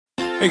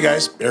Hey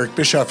guys, Eric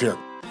Bischoff here.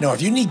 Now,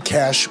 if you need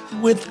cash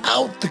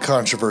without the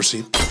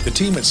controversy, the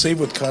team at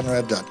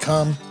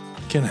SaveWithConrad.com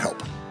can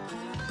help.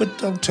 But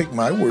don't take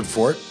my word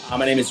for it.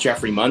 My name is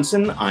Jeffrey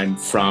Munson. I'm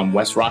from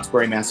West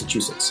Roxbury,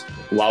 Massachusetts.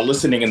 While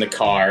listening in the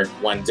car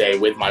one day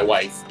with my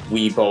wife,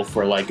 we both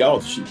were like, oh,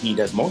 he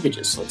does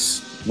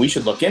mortgages. We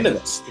should look into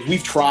this.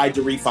 We've tried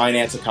to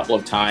refinance a couple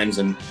of times,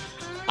 and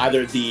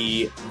either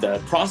the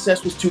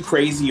process was too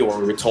crazy, or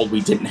we were told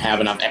we didn't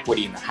have enough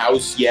equity in the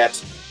house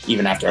yet,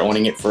 even after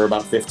owning it for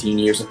about 15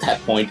 years at that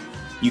point.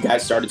 You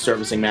guys started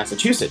servicing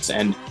Massachusetts,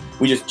 and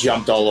we just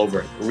jumped all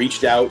over it.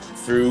 Reached out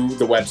through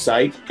the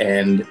website,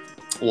 and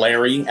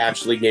Larry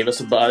actually gave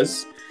us a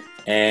buzz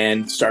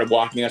and started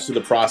walking us through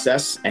the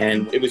process,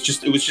 and it was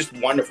just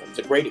wonderful. It was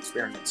a great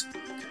experience.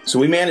 So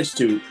we managed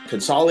to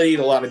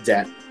consolidate a lot of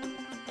debt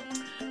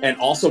and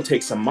also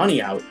take some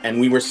money out, and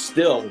we were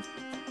still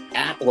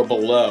at or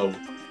below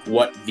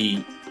what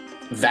the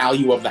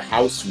value of the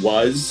house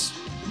was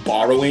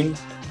borrowing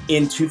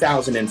in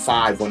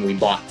 2005 when we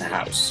bought the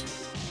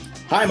house.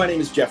 Hi, my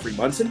name is Jeffrey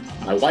Munson.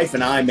 My wife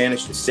and I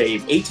managed to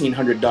save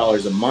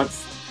 $1,800 a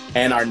month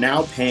and are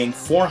now paying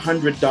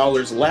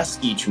 $400 less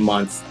each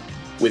month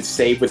with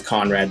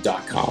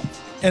SaveWithConrad.com.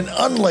 And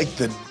unlike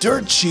the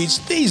dirt sheets,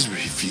 these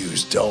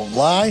reviews don't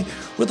lie.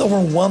 With over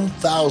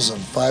 1,000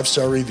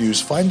 five-star reviews,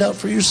 find out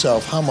for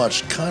yourself how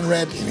much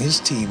Conrad and his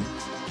team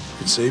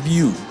can save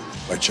you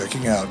by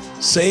checking out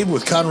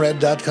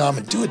SaveWithConrad.com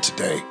and do it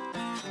today.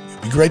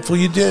 You'll be grateful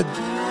you did.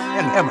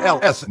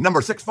 NMLS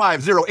number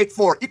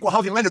 65084, equal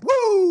housing lender.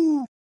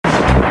 Woo!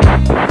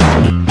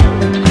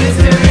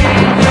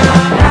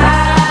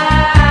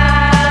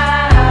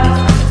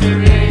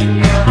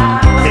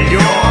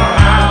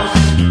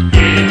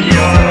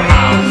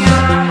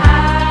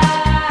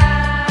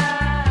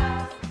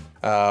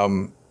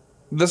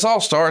 This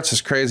all starts,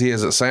 as crazy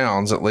as it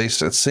sounds, at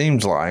least it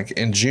seems like,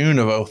 in June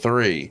of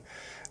 2003.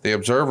 The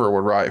Observer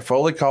would write,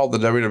 Foley called the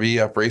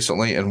WWE up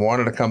recently and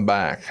wanted to come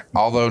back,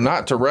 although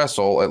not to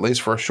wrestle, at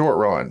least for a short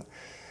run.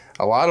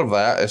 A lot of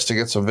that is to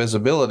get some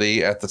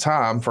visibility at the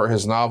time for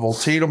his novel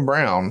Tatum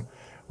Brown,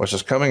 which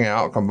is coming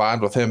out.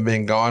 Combined with him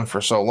being gone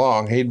for so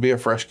long, he'd be a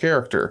fresh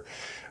character.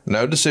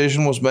 No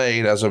decision was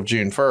made as of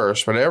June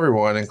 1st, but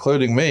everyone,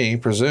 including me,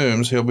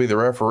 presumes he'll be the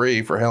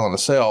referee for Hell in a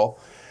Cell,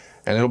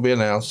 and it'll be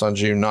announced on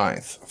June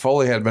 9th.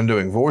 Foley had been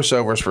doing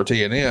voiceovers for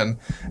TNN,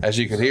 as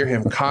you could hear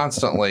him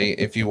constantly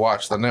if you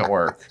watch the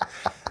network.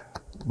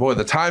 Boy,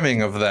 the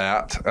timing of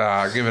that,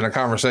 given a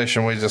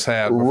conversation we just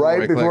had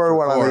Right before we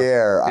went on the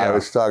air, yeah. I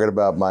was talking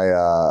about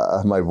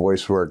my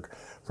voice work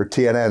for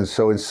TNN.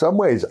 So in some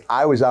ways,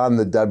 I was on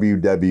the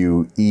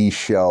WWE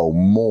show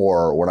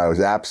more when I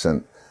was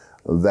absent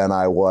than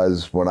I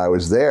was when I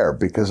was there,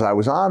 because I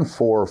was on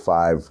 4 or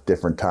 5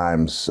 different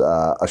times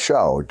a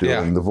show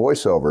doing the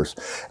voiceovers,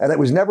 and it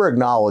was never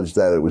acknowledged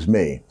that it was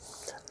me.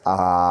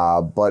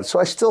 But so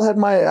I still had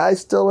my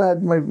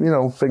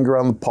finger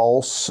on the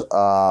pulse.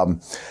 I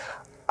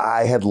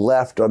had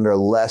left under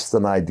less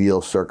than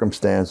ideal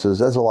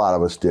circumstances, as a lot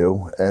of us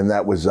do, and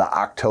that was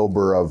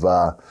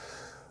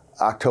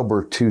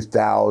October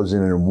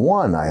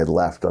 2001, I had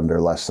left under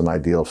less than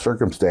ideal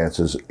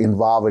circumstances,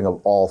 involving,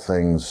 of all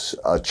things,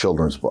 a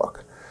children's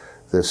book.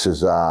 This is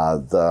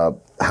the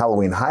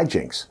Halloween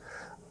hijinks.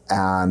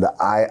 And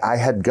I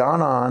had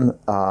gone on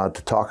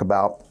to talk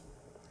about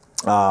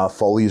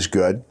Foley is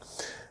Good.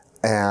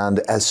 And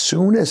as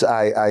soon as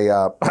I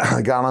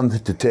got on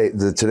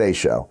the Today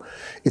Show,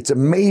 it's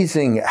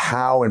amazing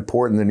how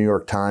important the New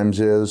York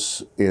Times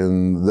is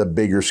in the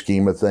bigger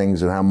scheme of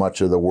things, and how much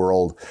of the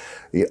world,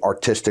 the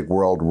artistic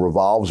world,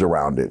 revolves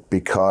around it.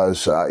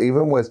 Because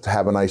even with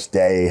Have a Nice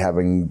Day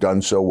having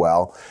done so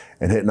well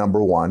and hit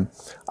number 1,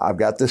 I've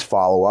got this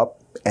follow-up,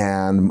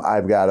 and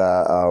I've got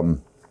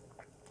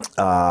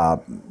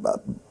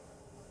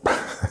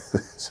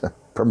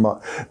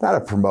not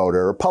a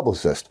promoter, a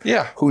publicist,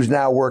 who's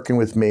now working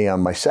with me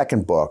on my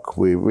second book.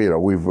 We've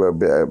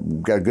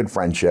got a good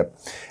friendship,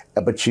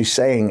 but she's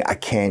saying I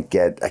can't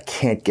get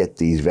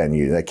these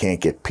venues, I can't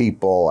get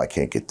people, I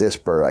can't get this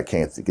bird, I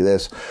can't get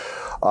this.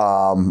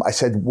 I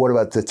said, what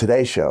about the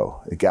Today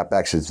Show? It got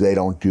back, says they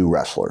don't do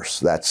wrestlers.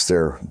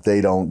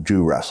 They don't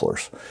do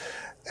wrestlers.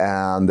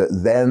 And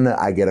then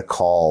I get a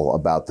call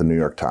about the New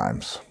York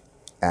Times.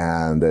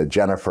 And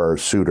Jennifer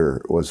Suter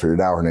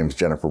now her name's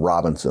Jennifer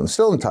Robinson.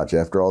 Still in touch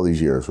after all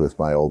these years with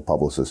my old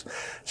publicist.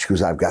 She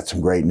goes, I've got some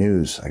great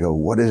news. I go,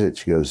 what is it?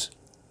 She goes,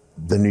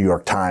 the New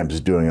York Times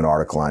is doing an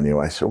article on you.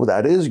 I said, well,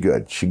 that is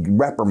good. She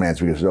reprimands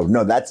me. She goes,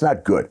 no, that's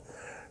not good.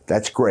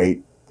 That's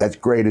great. That's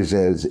great as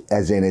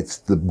in it's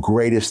the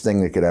greatest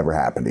thing that could ever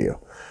happen to you.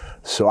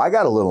 So I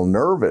got a little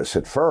nervous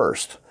at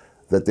first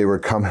that they were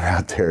coming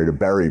out there to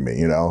bury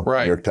me,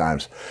 right. New York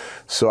Times.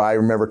 So I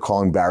remember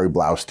calling Barry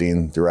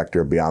Blaustein,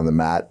 director of Beyond the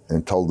Mat,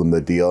 and told him the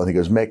deal. And he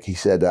goes, Mick, he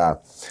said,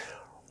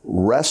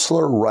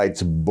 wrestler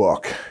writes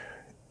novel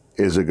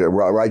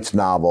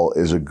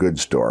is a good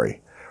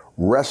story.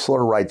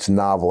 Wrestler writes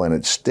novel and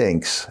it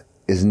stinks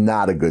is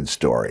not a good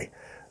story.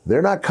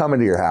 they're not coming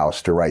to your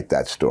house to write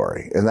that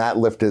story. And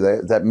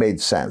that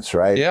made sense,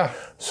 right? Yeah.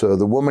 So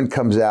the woman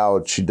comes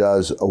out, she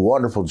does a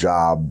wonderful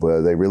job.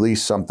 They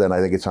release something, I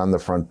think it's on the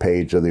front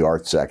page of the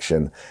art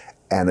section.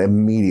 And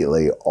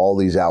immediately all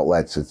these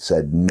outlets that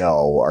said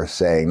no are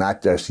saying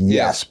not just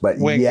yes, but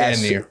when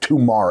yes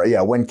tomorrow.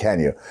 Yeah, when can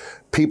you?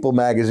 People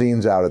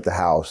magazine's out at the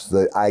house.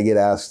 I get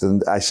asked,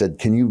 and I said,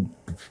 can you,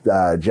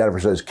 Jennifer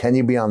says, can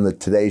you be on the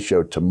Today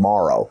Show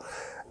tomorrow?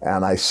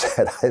 And I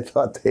said, I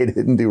thought they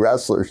didn't do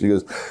wrestlers. She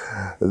goes,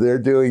 they're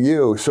doing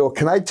you. So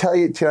can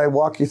I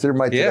walk you through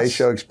my Today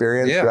Show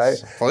experience,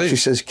 right? Please. She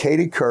says,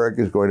 Katie Couric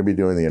is going to be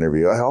doing the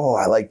interview.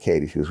 I like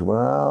Katie. She goes,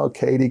 well,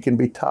 Katie can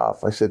be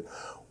tough. I said,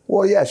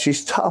 well, yeah,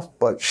 she's tough,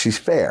 but she's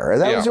fair.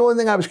 And that was the only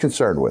thing I was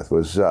concerned with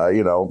was,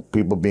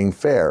 people being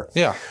fair.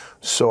 Yeah.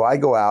 So I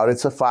go out.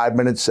 It's a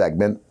 5-minute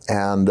segment.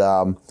 And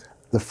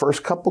the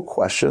first couple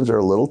questions are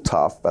a little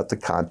tough about the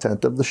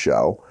content of the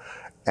show.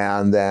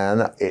 And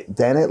then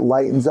it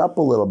lightens up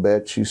a little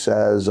bit. She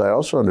says, I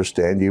also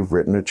understand you've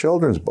written a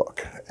children's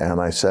book.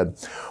 And I said,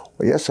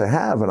 well, yes, I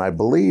have. And I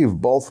believe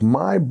both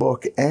my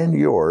book and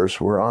yours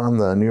were on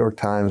the New York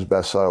Times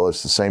bestseller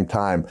list at the same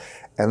time.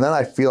 And then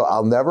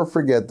I'll never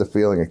forget the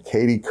feeling of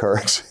Katie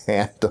Couric's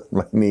hand on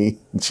my knee.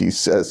 And she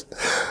says,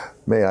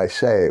 may I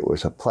say, it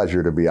was a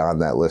pleasure to be on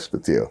that list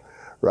with you.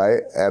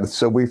 Right? And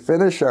so we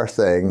finish our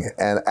thing,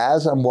 and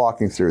as I'm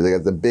walking through, they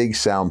got the big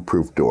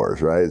soundproof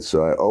doors, right?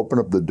 So I open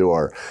up the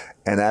door,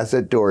 and as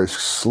that door is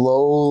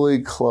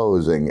slowly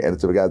closing, and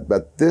it's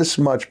about this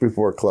much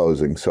before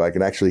closing, so I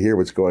can actually hear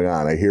what's going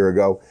on, I hear her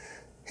go,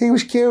 he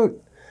was cute.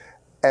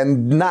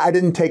 And I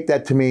didn't take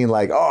that to mean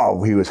like,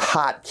 oh, he was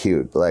hot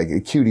cute, like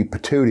cutie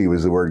patootie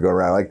was the word going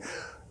around. Like,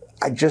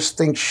 I just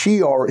think she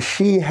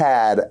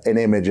had an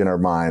image in her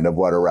mind of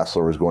what a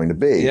wrestler was going to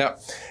be. Yeah.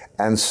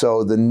 And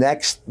so the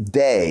next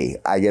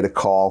day, I get a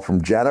call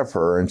from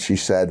Jennifer, and she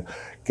said,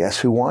 guess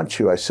who wants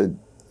you? I said,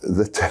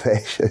 the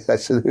Today Show. I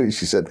said, who?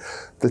 She said,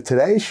 the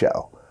Today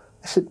Show.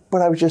 I said,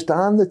 but I was just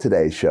on the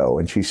Today Show.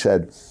 And she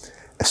said,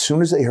 as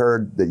soon as they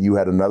heard that you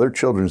had another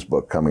children's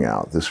book coming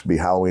out, this would be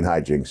Halloween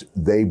Hijinks,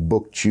 they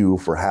booked you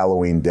for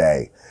Halloween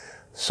Day.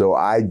 So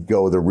I'd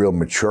go the real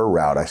mature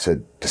route. I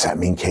said, does that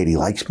mean Katie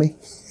likes me?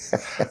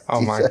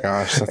 Oh my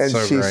gosh, that's so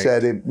great. And she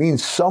said, it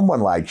means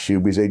someone likes you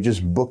because they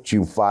just booked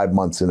you 5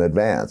 months in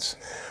advance.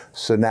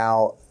 So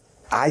now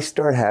I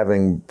start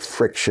having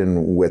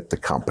friction with the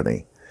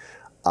company.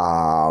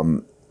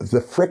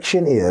 The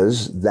friction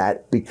is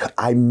that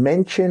I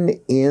mentioned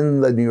in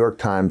the New York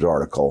Times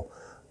article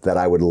that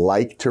I would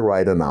like to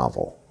write a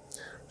novel.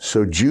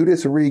 So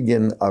Judith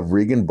Regan of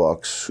Regan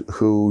Books,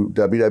 who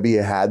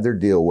WWE had their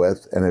deal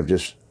with and have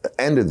just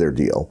ended their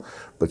deal,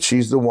 but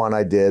she's the one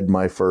I did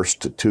my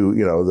first two,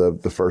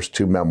 the first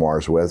two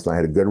memoirs with, and I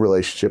had a good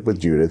relationship with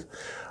Judith.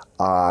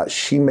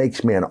 She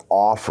makes me an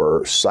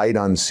offer, sight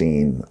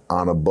unseen,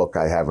 on a book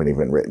I haven't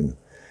even written.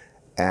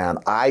 And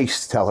I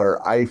tell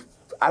her I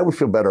would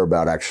feel better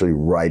about actually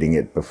writing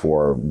it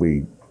before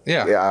we...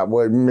 Yeah,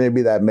 well,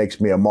 maybe that makes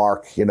me a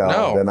mark,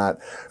 No, they're not.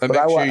 But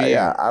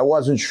I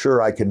wasn't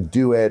sure I could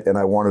do it, and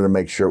I wanted to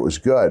make sure it was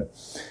good.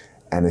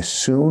 And as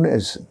soon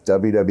as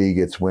WWE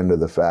gets wind of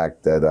the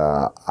fact that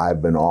I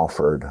have an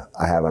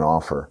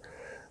offer,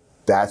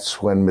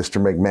 that's when Mr.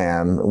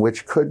 McMahon,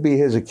 which could be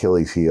his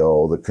Achilles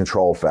heel, the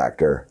control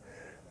factor,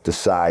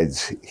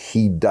 decides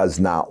he does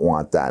not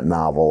want that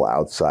novel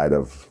outside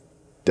of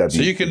WWE.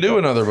 So you can do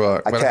another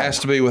book, but it has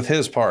to be with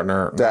his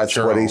partner. That's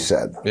what he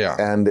said. Yeah.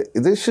 And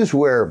this is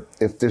where,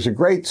 if there's a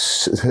great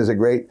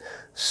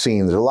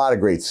scene, there's a lot of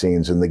great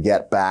scenes in the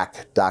Get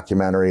Back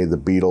documentary, The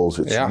Beatles.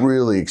 It's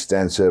really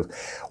extensive.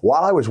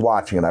 While I was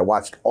watching it, I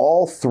watched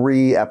all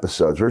 3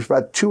 episodes. There's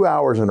about 2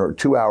 hours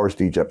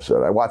to each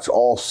episode. I watched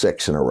all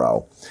 6 in a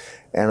row.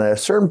 And at a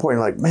certain point,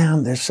 you're like,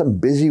 man, there's some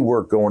busy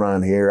work going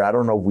on here. I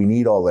don't know if we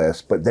need all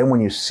this. But then when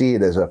you see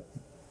it as a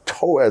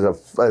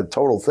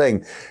total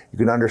thing, you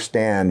can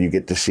understand, you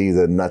get to see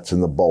the nuts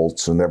and the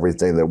bolts and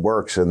everything that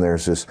works. And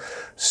there's this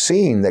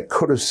scene that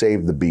could have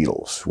saved the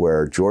Beatles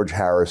where George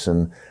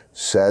Harrison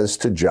says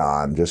to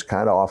John, just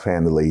kind of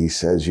offhandedly, he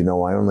says, I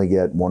only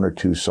get 1 or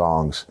 2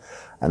 songs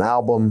an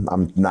album.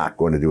 I'm not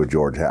going to do a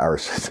George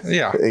Harrison.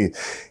 Yeah.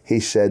 He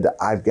said,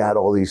 I've got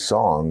all these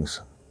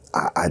songs.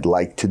 I'd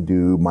like to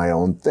do my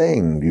own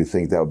thing. Do you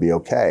think that would be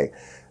okay?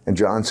 And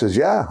John says,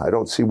 yeah, I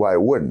don't see why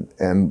it wouldn't.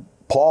 And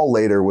Paul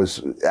later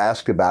was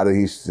asked about it.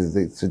 He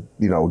said,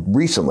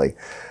 recently,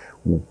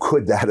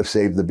 could that have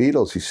saved the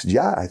Beatles? He said,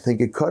 yeah, I think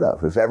it could have.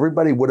 If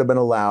everybody would have been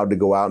allowed to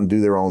go out and do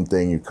their own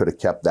thing, you could have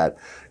kept that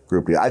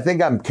group. I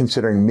think I'm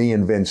considering me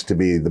and Vince to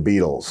be the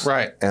Beatles.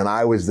 Right. And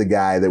I was the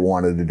guy that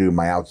wanted to do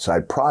my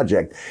outside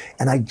project.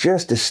 And I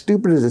just, as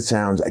stupid as it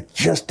sounds, I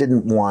just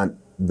didn't want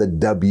the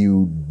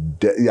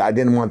I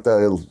didn't want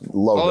the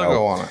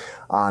logo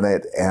on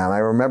it. And I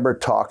remember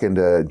talking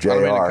to JR. I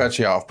don't mean to cut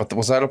you off, but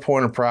was that a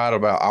point of pride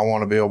about, I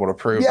want to be able to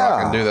prove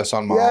I can do this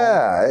on my own?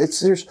 Yeah.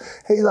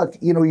 Hey, look,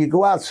 you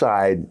go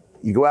outside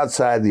You go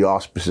outside the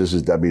auspices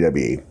of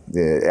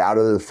WWE, out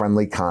of the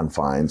friendly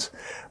confines,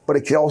 but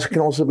it can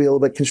also be a little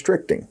bit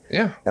constricting.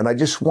 Yeah. And I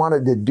just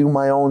wanted to do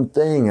my own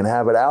thing and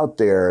have it out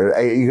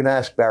there. You can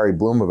ask Barry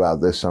Bloom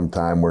about this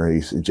sometime, where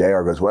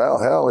JR goes,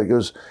 well, hell, he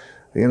goes,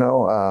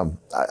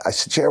 I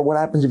said, JR, what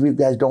happens if you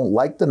guys don't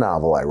like the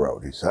novel I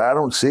wrote? He said, I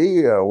don't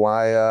see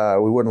why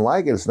we wouldn't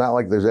like it. It's not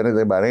like there's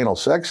anything about anal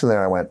sex in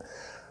there. I went,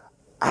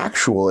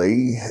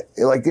 actually,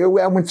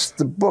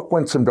 the book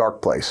went some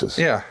dark places.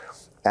 Yeah.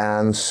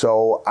 And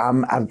so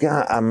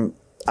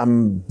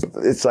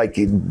it's like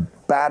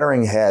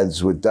battering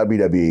heads with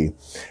WWE.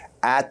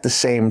 At the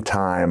same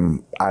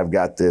time, I've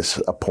got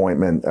this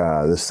appointment,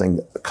 this thing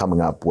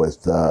coming up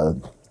with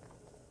the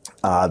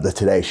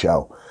Today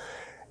Show.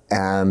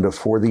 And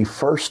for the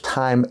first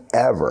time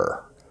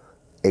ever,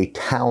 a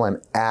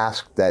talent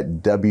asked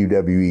that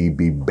WWE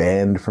be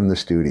banned from the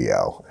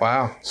studio.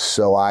 Wow.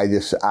 So I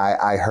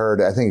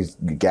heard, I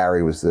think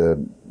Gary was I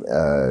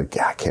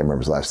can't remember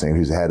his last name. He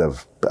was the head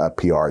of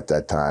PR at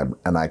that time.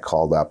 And I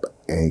called up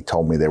and he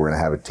told me they were going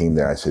to have a team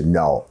there. I said,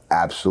 no,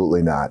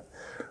 absolutely not.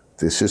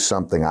 This is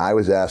something I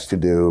was asked to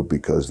do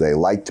because they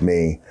liked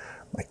me.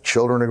 My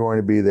children are going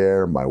to be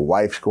there. My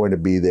wife's going to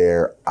be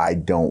there. I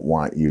don't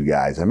want you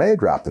guys. I may have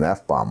dropped an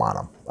F-bomb on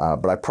them,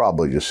 but I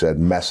probably just said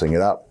messing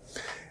it up.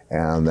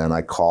 And then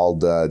I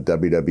called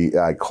WWE.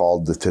 I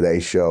called the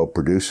Today Show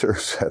producer,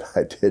 said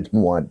I didn't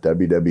want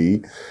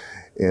WWE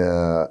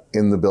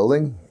in the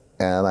building,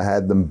 and I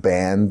had them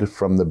banned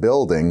from the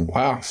building.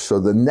 Wow. So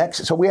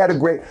we had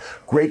a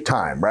great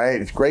time,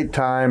 right? It's a great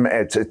time.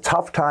 It's a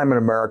tough time in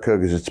America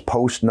because it's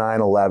post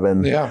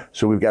 9/11. Yeah.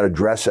 So we've got to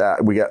dress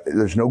out.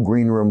 There's no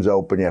green rooms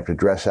open. You have to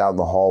dress out in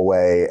the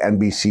hallway.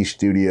 NBC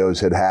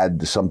Studios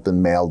had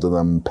something mailed to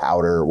them,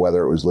 powder,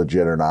 whether it was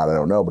legit or not, I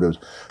don't know. But it was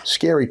a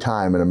scary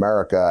time in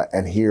America.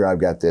 And here I've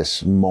got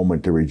this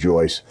moment to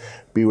rejoice,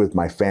 be with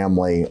my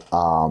family.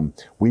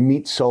 We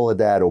meet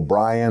Soledad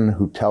O'Brien,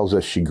 who tells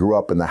us she grew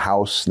up in the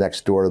house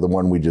next door to the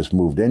one we just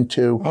moved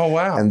into. Oh,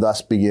 wow. And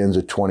thus begins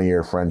a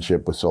 20-year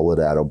friendship with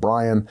Soledad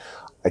O'Brien.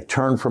 I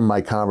turn from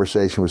my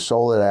conversation with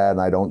Soledad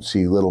and I don't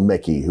see little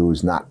Mickey,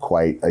 who's not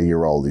quite a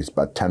year old. He's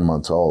about 10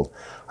 months old.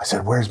 I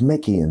said, where's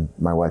Mickey? And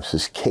my wife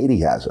says,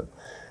 Katie has him.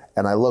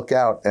 And I look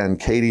out and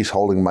Katie's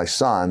holding my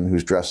son,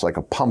 who's dressed like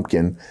a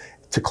pumpkin,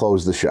 to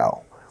close the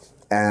show.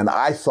 And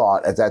I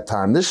thought at that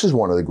time, this is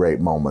one of the great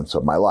moments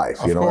of my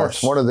life. Of course.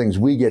 That's one of the things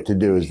we get to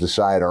do is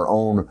decide our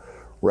own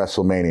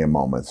WrestleMania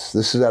moments.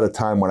 This is at a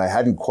time when I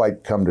hadn't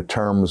quite come to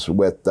terms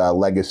with the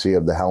legacy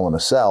of the Hell in a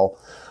Cell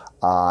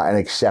and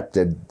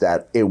accepted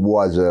that it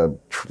was an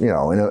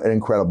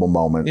incredible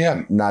moment.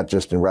 Yeah. Not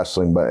just in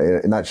wrestling,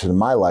 but not just in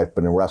my life,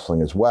 but in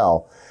wrestling as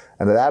well.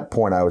 And at that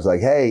point, I was like,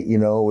 hey,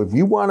 if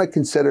you want to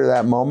consider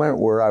that moment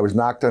where I was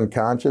knocked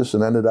unconscious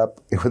and ended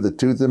up with a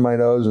tooth in my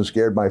nose and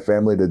scared my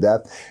family to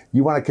death,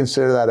 you want to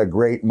consider that a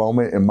great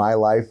moment in my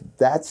life?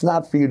 That's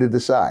not for you to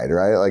decide,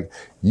 right? Like,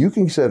 you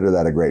consider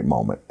that a great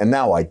moment. And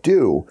now I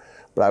do.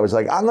 But I was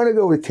like, I'm going to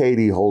go with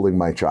Katie holding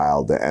my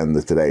child to end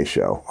the Today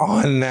Show.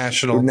 On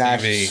national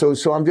TV.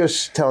 So I'm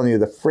just telling you,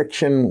 the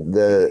friction,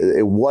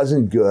 it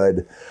wasn't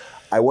good.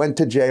 I went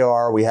to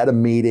JR. We had a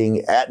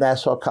meeting at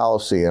Nassau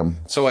Coliseum.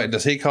 So wait,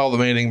 does he call the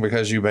meeting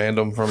because you banned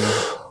him from?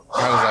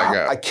 How does that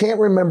go? I can't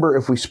remember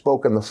if we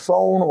spoke on the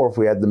phone or if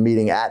we had the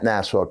meeting at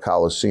Nassau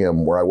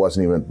Coliseum where I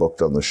wasn't even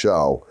booked on the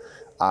show.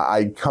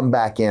 I'd come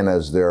back in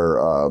as their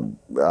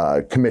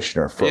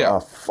commissioner for a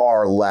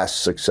far less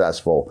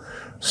successful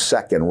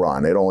second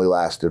run. It only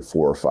lasted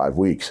 4 or 5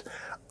 weeks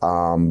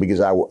because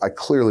I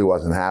clearly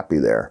wasn't happy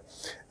there.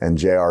 And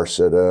JR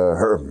said,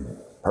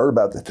 heard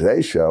about the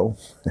Today Show.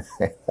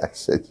 I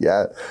said,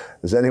 yeah.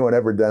 Has anyone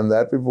ever done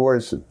that before?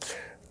 He said,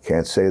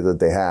 can't say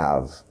that they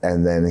have.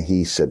 And then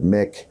he said,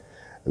 Mick,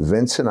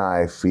 Vince and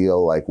I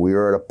feel like we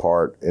are at a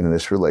part in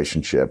this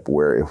relationship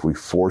where if we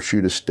force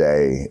you to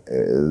stay,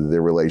 the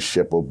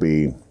relationship will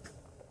be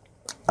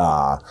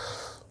harmed,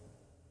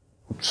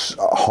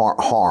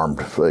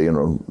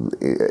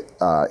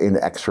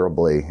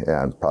 inexorably. And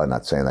I'm probably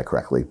not saying that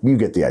correctly. You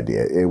get the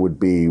idea. It would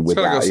be it's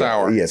going to go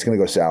sour. Yeah, it's going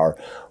to go sour.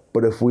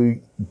 But if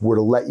we were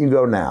to let you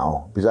go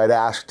now, because I'd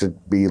asked to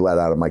be let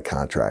out of my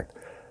contract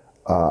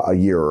a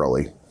year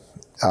early,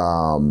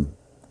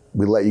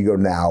 we let you go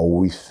now,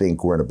 we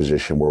think we're in a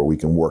position where we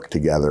can work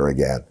together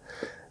again.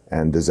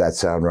 And does that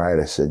sound right?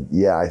 I said,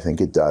 yeah, I think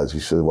it does.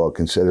 He said, well,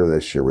 consider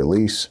this your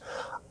release.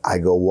 I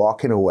go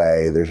walking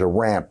away. There's a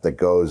ramp that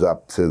goes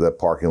up to the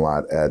parking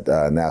lot at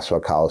Nassau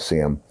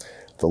Coliseum.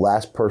 The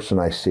last person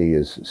I see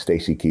is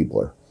Stacy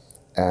Keibler.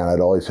 And I'd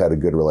always had a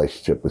good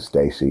relationship with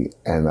Stacy.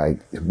 And I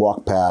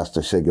walked past,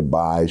 I said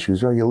goodbye. She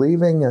goes, are you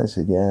leaving? And I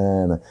said, yeah.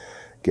 And I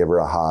give her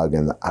a hug.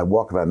 And I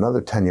walk about another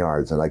 10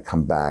 yards and I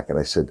come back and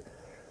I said,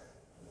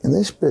 in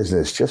this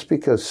business, just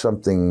because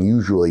something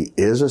usually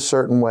is a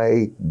certain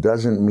way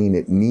doesn't mean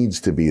it needs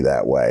to be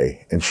that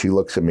way. And she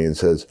looks at me and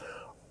says,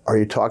 are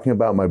you talking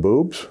about my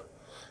boobs?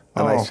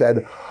 And I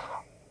said,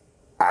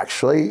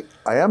 actually,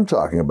 I am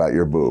talking about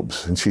your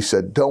boobs. And she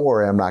said, don't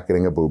worry, I'm not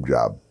getting a boob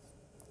job.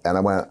 And I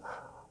went,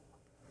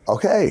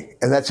 Okay.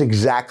 And that's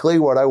exactly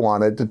what I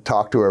wanted to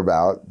talk to her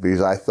about,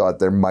 because I thought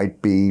there might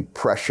be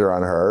pressure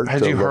on her.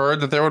 Had you heard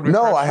that there would be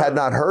pressure? No, I had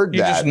not heard that.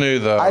 You just knew,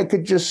 though. I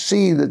could just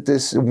see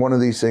that one of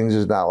these things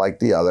is not like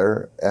the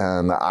other.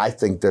 And I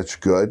think that's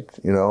good,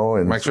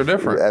 And makes her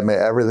different. I mean,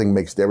 everything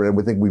makes different. And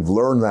we think we've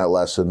learned that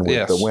lesson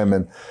with the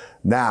women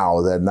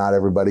now, that not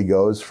everybody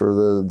goes for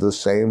the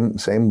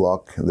same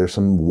look. There's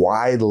some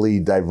widely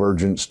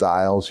divergent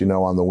styles,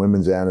 on the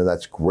women's end, and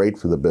that's great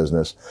for the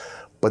business.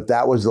 But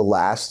that was the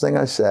last thing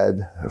I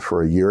said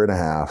for a year and a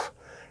half.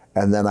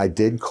 And then I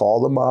did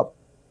call them up.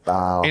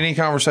 Any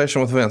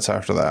conversation with Vince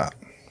after that?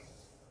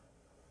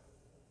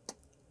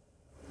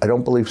 I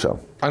don't believe so.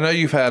 I know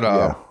you've had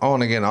a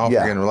on again, off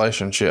again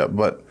relationship,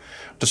 but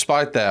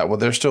despite that, will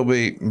there still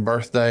be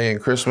birthday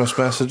and Christmas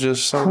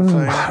messages sort of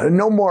thing?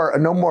 No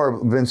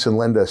more Vince and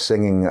Linda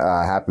singing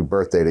happy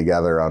birthday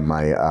together on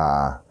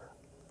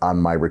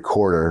my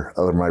recorder,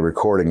 or my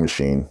recording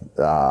machine,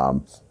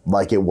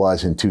 like it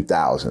was in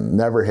 2000.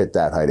 Never hit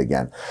that height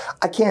again.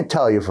 I can't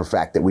tell you for a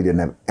fact that we didn't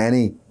have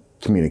any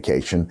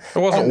communication. It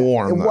wasn't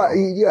warm, though.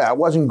 It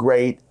wasn't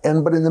great.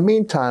 But in the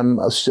meantime,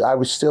 I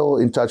was still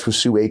in touch with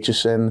Sue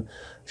Aitchison.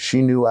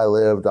 She knew I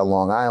lived on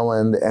Long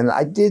Island, and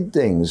I did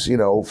things,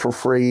 for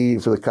free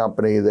for the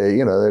company.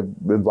 They're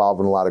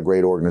involved in a lot of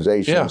great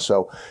organizations. Yeah.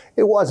 So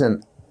it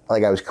wasn't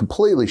like I was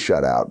completely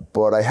shut out,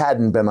 but I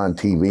hadn't been on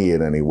TV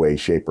in any way,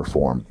 shape, or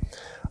form,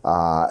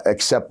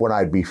 except when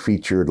I'd be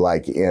featured,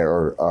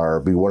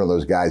 or be one of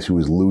those guys who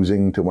was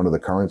losing to one of the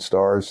current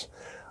stars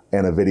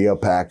in a video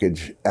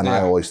package. And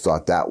I always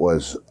thought that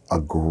was a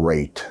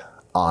great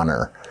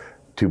honor,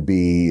 to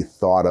be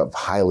thought of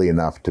highly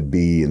enough to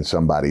be in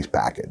somebody's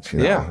package.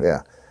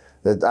 Yeah.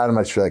 I'm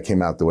not sure that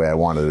came out the way I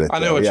wanted it. I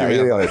know what you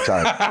mean.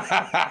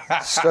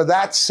 So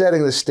that's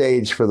setting the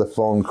stage for the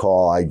phone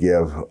call I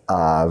give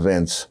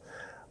Vince,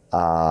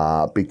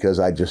 because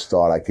I just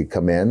thought I could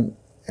come in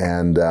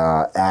and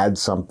add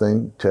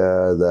something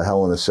to the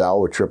Hell in a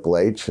Cell with Triple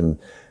H and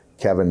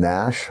Kevin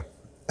Nash.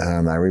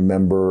 And I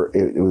remember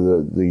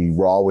the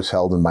Raw was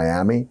held in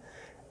Miami,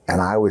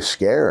 and I was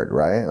scared,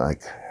 right?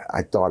 Like,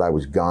 I thought I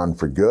was gone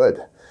for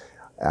good.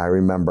 I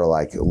remember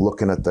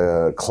looking at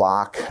the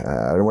clock.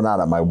 Well, not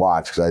at my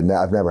watch, because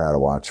I've never had a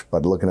watch,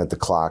 but looking at the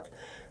clock,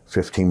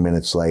 15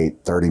 minutes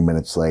late, 30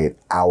 minutes late,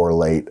 hour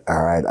late.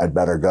 All right, I'd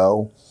better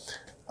go.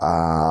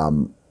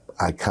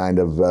 I kind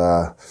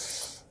of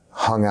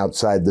hung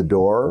outside the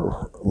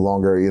door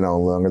longer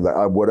than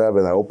I would have,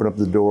 and I opened up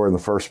the door, and the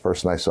first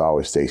person I saw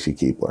was Stacy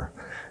Keibler.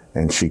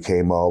 And she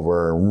came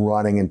over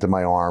running into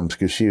my arms,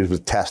 because she was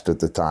with Test at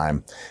the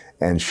time.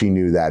 And she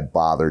knew that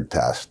bothered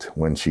Test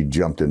when she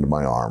jumped into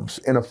my arms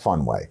in a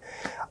fun way.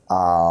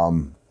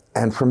 And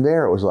from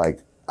there, it was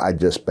like,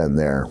 I'd just been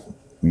there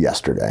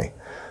yesterday.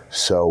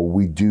 So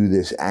we do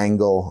this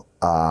angle.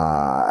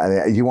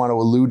 You want to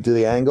allude to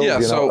the angle?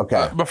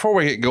 Yeah, before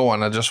we get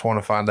going, I just want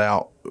to find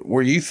out,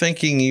 were you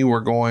thinking you were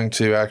going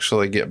to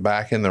actually get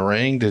back in the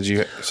ring? Did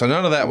you? So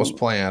none of that was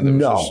planned?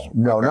 None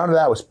of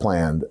that was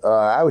planned.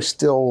 I was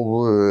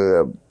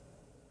still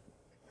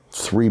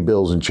 $3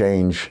 bills and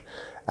change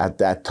at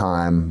that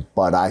time,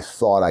 but I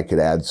thought I could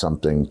add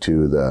something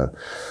to the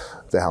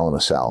Hell in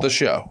a Cell. The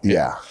show.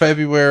 Yeah.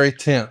 February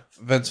 10th,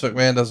 Vince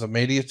McMahon does a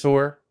media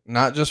tour,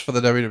 not just for the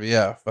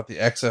WWF, but the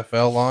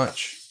XFL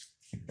launch.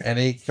 And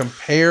he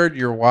compared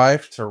your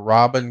wife to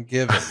Robin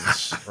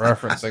Givens,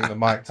 referencing the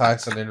Mike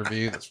Tyson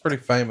interview that's pretty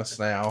famous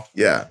now.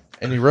 Yeah.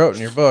 And you wrote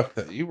in your book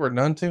that you were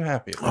none too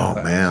happy about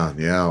that. Oh, man,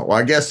 yeah. Well,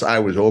 I guess I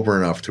was over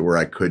enough to where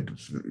I could,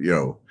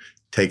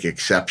 take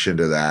exception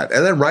to that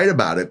and then write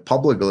about it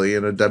publicly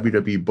in a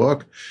WWE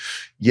book.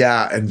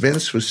 Yeah, and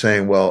Vince was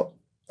saying, well,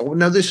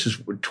 now this is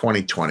what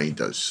 2020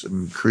 does,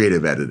 some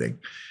creative editing,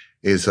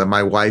 is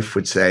my wife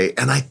would say,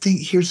 and I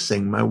think, here's the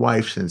thing, my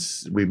wife,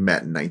 since we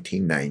met in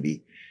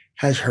 1990,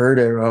 has heard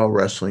it,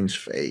 wrestling's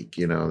fake,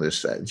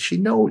 this, that. And she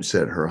knows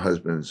that her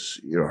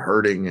husband's,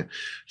 hurting.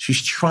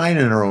 She's trying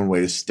in her own way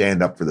to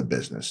stand up for the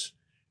business,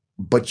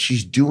 but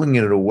she's doing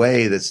it in a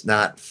way that's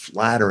not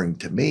flattering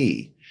to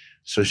me.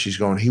 So she's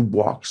going, he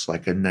walks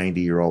like a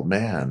 90-year-old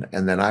man.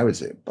 And then I would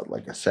say, but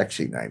like a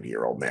sexy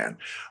 90-year-old man.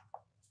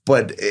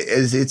 But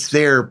it's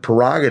their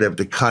prerogative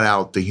to cut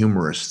out the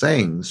humorous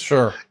things.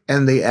 Sure.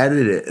 And they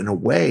edit it in a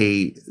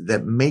way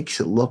that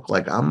makes it look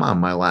like I'm on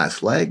my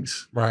last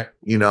legs. Right.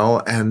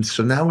 And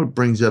so now it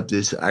brings up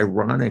this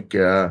ironic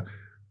period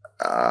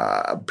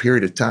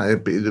of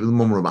time, the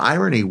moment of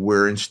irony,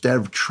 where instead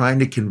of trying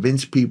to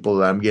convince people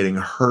that I'm getting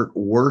hurt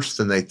worse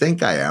than they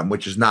think I am,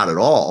 which is not at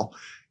all.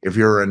 If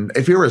you're a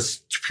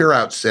pure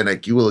out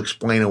cynic, you will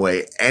explain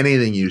away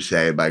anything you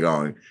say by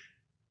going,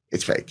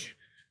 it's fake.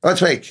 Oh,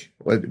 it's fake.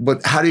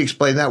 But how do you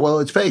explain that? Well,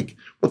 it's fake.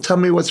 Well, tell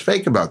me what's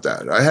fake about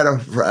that. I had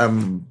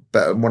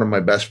one of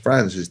my best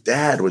friends, his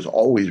dad was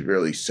always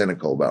really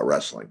cynical about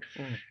wrestling.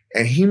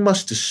 And he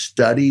must have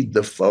studied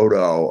the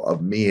photo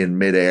of me in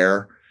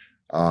midair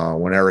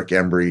when Eric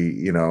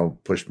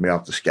Embry, pushed me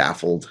off the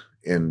scaffold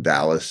in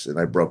Dallas and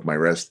I broke my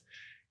wrist.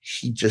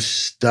 He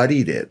just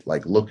studied it,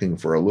 like looking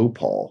for a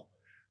loophole.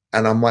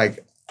 And I'm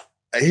like,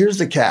 here's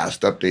the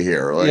cast up to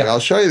here. Like, I'll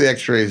show you the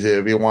X-rays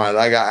if you want.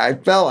 I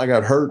felt I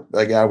got hurt.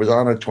 Like I was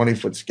on a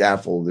 20-foot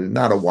scaffold. It's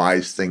not a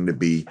wise thing to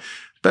be.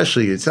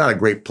 Especially, it's not a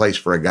great place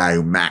for a guy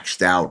who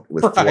maxed out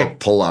with 4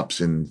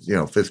 pull-ups in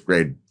 5th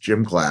grade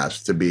gym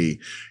class to be.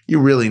 You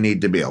really need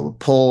to be able to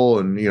pull,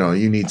 and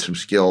you need some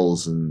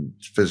skills and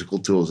physical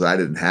tools that I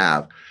didn't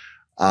have.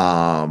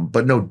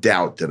 But no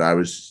doubt that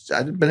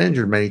I'd been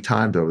injured many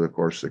times over the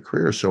course of the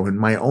career. So in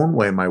my own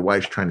way, my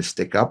wife's trying to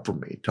stick up for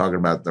me, talking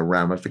about the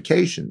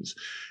ramifications,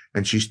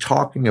 and she's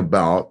talking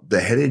about the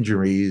head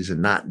injuries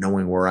and not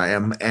knowing where I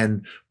am,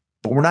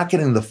 but we're not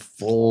getting the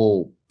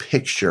full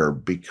picture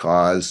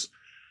because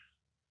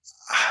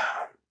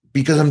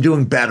I'm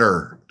doing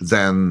better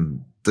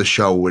than the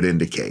show would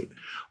indicate.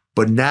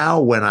 But now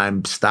when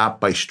I'm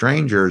stopped by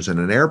strangers in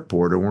an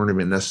airport who weren't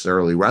even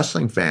necessarily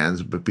wrestling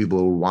fans, but people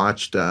who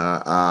watched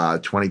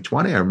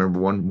 2020, I remember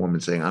one woman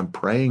saying, "I'm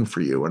praying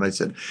for you." And I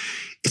said,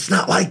 it's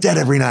not like that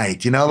every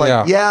night. The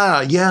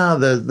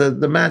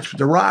match with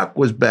The Rock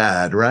was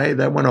bad, right?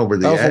 That went over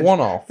the edge. That was a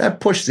one-off. That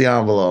pushed the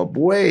envelope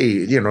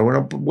way, in a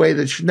way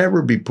that should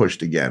never be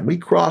pushed again. We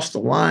crossed the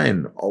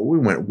line. We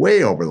went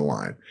way over the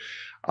line.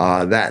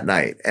 That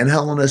night. And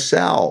Hell in a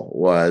Cell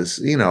was,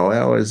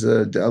 that was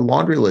a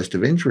laundry list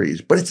of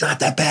injuries, but it's not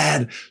that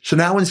bad. So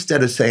now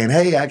instead of saying,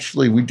 hey,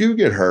 actually, we do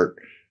get hurt,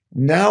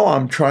 now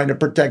I'm trying to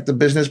protect the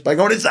business by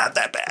going, it's not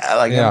that bad.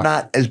 I'm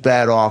not as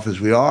bad off as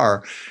we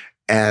are.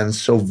 And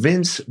so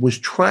Vince was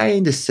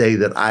trying to say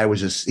that I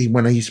was,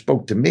 when he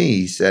spoke to me,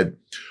 he said,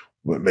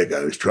 well, Mick,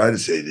 I was trying to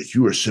say that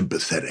you were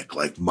sympathetic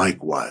like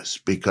Mike was,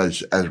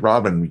 because as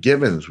Robin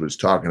Givens was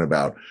talking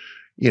about,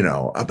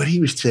 but she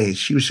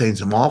was saying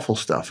some awful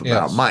stuff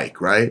about Mike,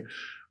 right?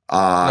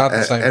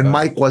 And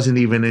Mike wasn't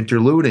even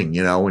interluding,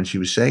 when she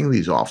was saying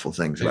these awful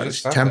things about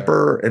his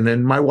temper. And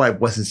then my wife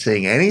wasn't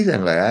saying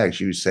anything like that.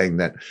 She was saying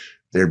that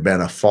there'd been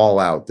a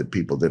fallout that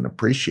people didn't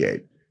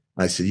appreciate.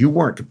 I said, you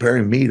weren't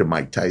comparing me to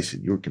Mike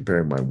Tyson. You were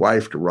comparing my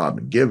wife to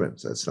Robin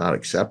Givens. That's not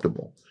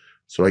acceptable.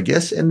 So I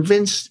guess, and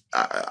Vince,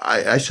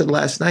 I said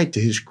last night,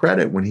 to his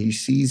credit, when he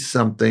sees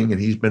something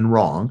and he's been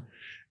wrong,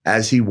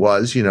 as he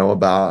was,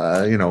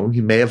 about,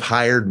 he may have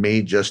hired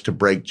me just to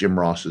break Jim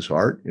Ross's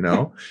heart,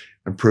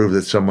 and prove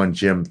that someone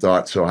Jim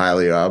thought so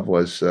highly of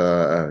was,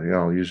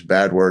 use a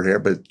bad word here,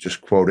 but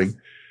just quoting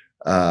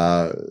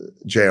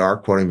JR,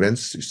 quoting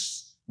Vince,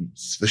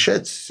 it's the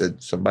shits.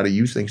 Said somebody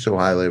you think so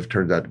highly of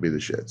turns out to be the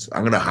shits.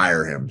 I'm going to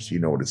hire him so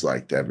you know what it's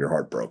like to have your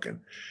heart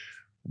broken.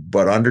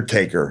 But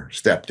Undertaker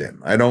stepped in.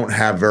 I don't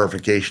have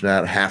verification of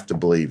that. I have to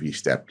believe he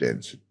stepped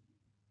in. So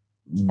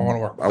I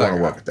want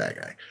to work with that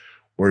guy.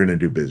 We're going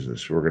to do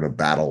business. We're going to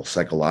battle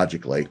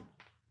psychologically.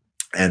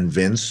 And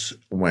Vince,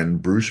 when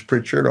Bruce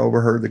Pritchard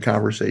overheard the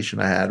conversation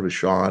I had with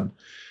Shawn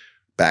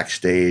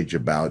backstage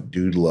about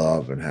Dude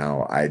Love and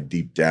how I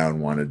deep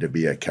down wanted to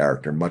be a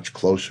character much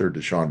closer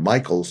to Shawn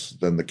Michaels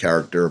than the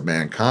character of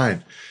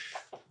Mankind,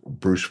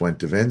 Bruce went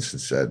to Vince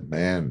and said,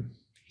 man,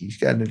 he's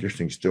got an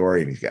interesting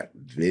story and he's got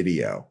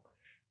video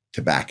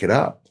to back it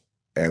up.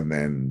 And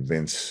then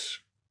Vince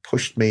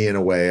pushed me in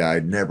a way I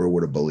never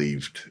would have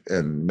believed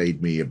and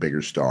made me a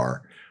bigger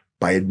star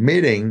by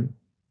admitting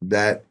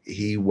that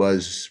he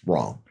was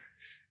wrong.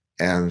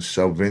 And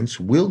so Vince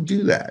will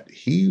do that.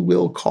 He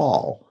will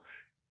call.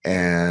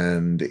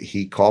 And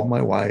he called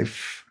my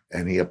wife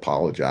and he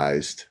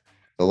apologized.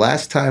 The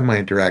last time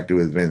I interacted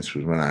with Vince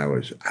was when I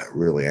was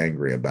really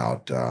angry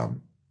about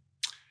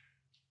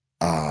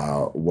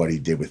what he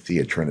did with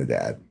Thea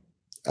Trinidad.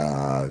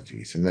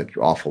 Isn't that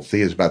awful?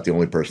 Thea's about the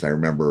only person I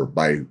remember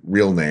by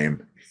real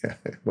name.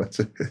 What's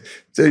it?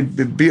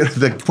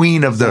 The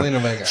queen of Selena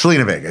Vega.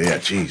 Selena Vega. Yeah,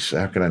 geez,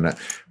 how could I not?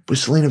 But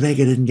Selena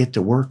Vega didn't get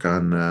to work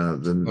on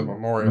the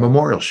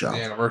memorial show.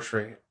 The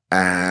anniversary.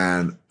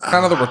 And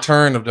kind of the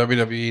return of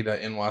WWE to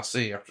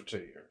NYC after 2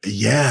 years.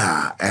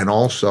 Yeah. And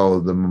also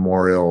the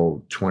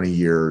memorial 20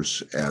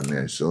 years. And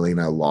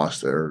Thea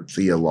lost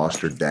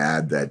her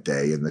dad that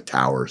day in the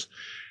towers.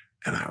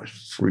 And I was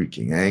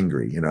freaking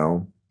angry,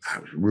 I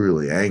was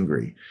really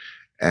angry.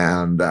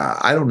 And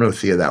I don't know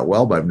Thea that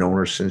well, but I've known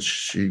her since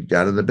she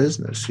got in the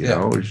business. You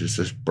know, it was just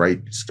this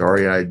bright,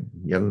 starry-eyed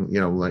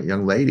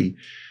young lady.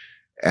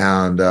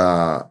 And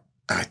I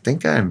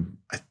think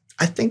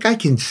I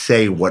can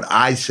say what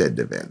I said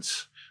to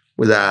Vince.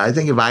 I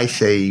think if I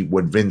say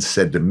what Vince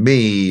said to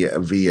me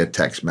via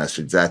text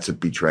message, that's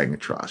betraying a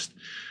trust.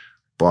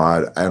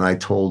 And I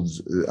told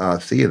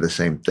Thea the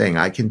same thing.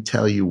 I can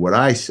tell you what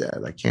I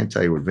said. I can't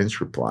tell you what Vince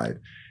replied.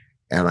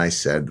 And I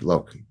said,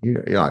 look,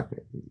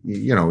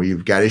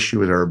 you've got issue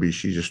with her because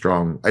she's a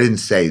strong. I didn't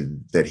say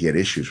that he had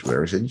issues with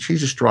her. I said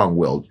she's a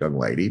strong-willed young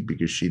lady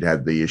because she'd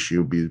had the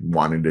issue of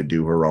wanting to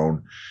do her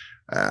own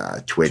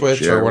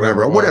Twitch or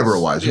whatever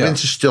it was. Yeah.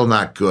 Vince is still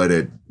not good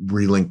at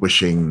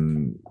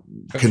relinquishing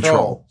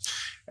control.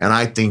 And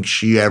I think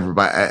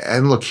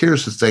and look,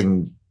 here's the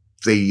thing.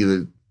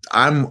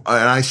 And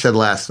I said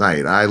last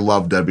night, I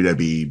love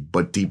WWE,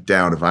 but deep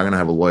down, if I'm going to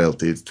have a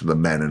loyalty, it's to the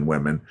men and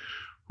women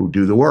who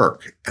do the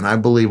work. And I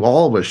believe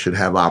all of us should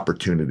have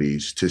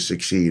opportunities to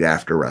succeed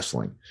after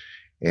wrestling.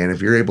 And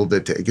if you're able to,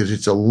 because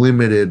it's a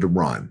limited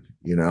run.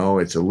 You know,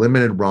 it's a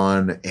limited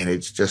run, and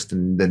it's just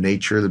the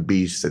nature of the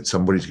beast that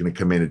somebody's going to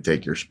come in and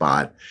take your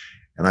spot.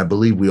 And I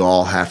believe we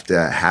all have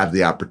to have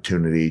the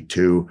opportunity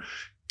to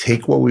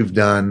take what we've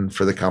done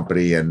for the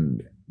company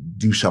and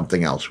do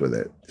something else with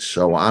it.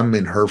 So I'm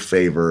in her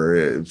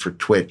favor for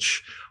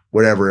Twitch,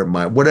 whatever it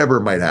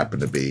might happen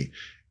to be.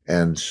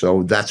 And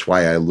so that's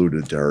why I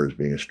alluded to her as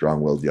being a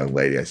strong-willed young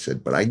lady. I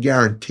said, but I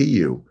guarantee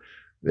you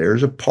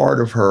there's a part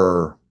of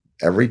her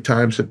every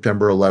time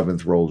September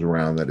 11th rolls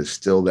around that is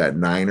still that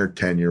 9 or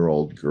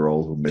 10-year-old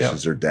girl who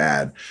misses her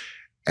dad.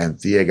 And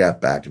Thea got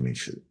back to me.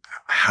 She said,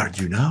 how did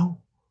you know?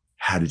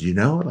 How did you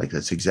know? Like,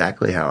 that's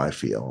exactly how I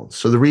feel.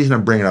 So the reason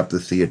I'm bringing up the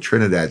Thea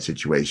Trinidad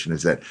situation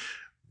is that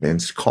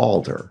Vince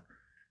called her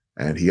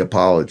and he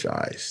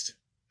apologized.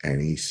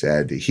 And he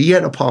said he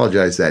had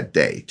apologized that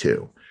day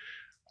too.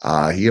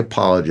 He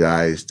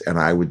apologized, and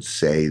I would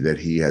say that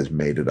he has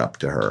made it up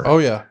to her. Oh,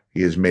 yeah.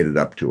 He has made it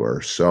up to her.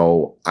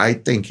 So I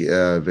think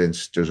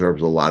Vince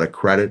deserves a lot of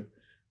credit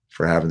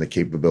for having the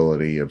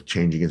capability of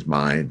changing his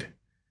mind,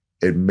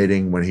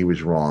 admitting when he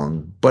was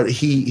wrong. But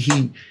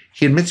he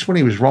admits when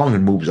he was wrong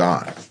and moves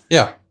on.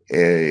 Yeah.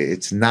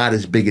 It's not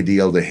as big a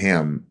deal to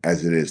him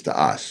as it is to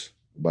us.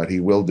 But he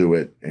will do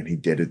it, and he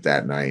did it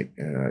that night,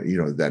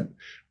 that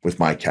with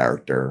my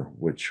character,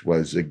 which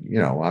was,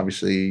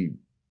 obviously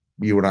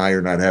you and I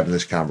are not having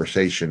this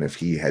conversation if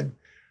he had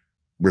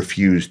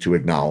refused to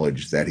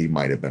acknowledge that he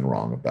might have been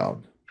wrong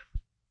about.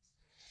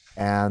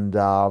 And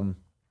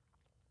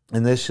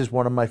this is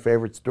one of my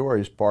favorite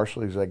stories,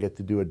 partially because I get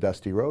to do a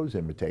Dusty Rhodes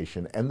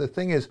imitation. And the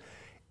thing is,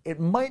 it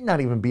might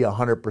not even be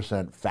 100%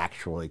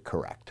 factually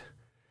correct.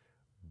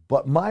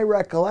 But my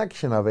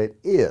recollection of it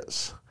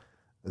is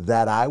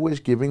that I was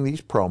giving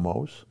these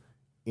promos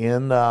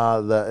in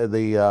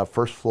the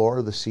first floor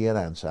of the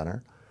CNN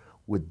Center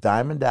with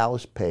Diamond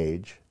Dallas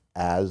Page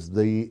as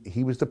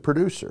he was the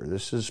producer.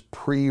 This is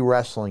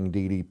pre-wrestling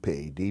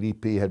DDP.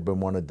 DDP had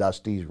been one of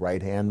Dusty's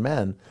right-hand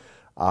men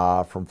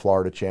from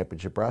Florida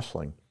Championship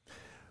Wrestling.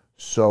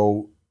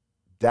 So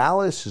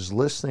Dallas is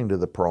listening to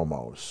the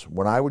promos.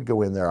 When I would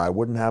go in there, I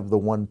wouldn't have the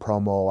one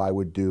promo I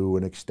would do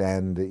and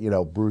extend.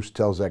 Bruce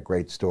tells that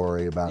great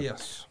story about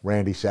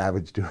Randy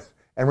Savage doing,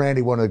 and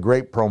Randy, one of the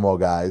great promo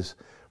guys.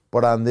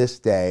 But on this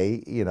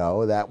day,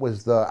 that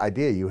was the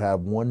idea. You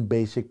have one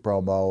basic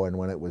promo, and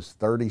when it was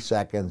 30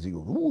 seconds, you go,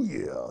 ooh,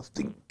 yeah,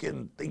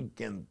 thinking.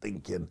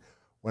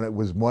 When it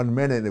was 1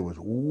 minute, it was,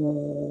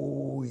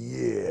 ooh,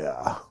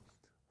 yeah,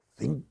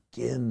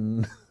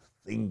 thinking.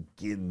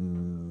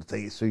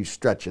 So you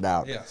stretch it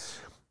out. Yes.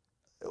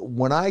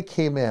 When I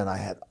came in, I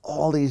had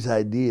all these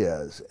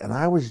ideas, and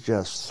I was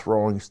just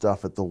throwing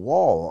stuff at the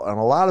wall, and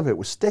a lot of it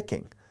was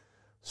sticking.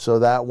 So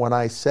that when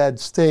I said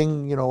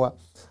Sting,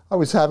 I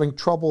was having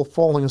trouble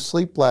falling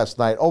asleep last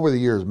night. Over the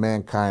years,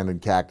 Mankind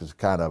and Cactus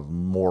kind of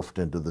morphed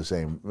into the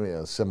same,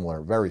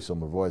 very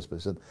similar voice. But I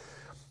said,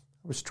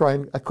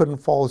 I couldn't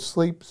fall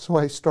asleep, so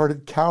I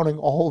started counting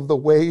all of the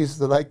ways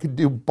that I could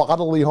do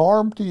bodily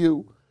harm to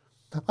you.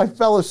 I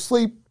fell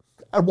asleep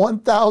at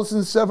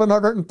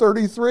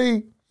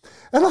 1,733,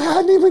 and I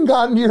hadn't even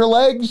gotten to your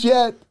legs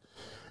yet.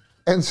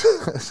 And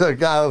so I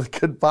got a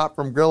good pop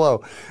from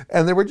Grillo.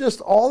 And there were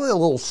just all the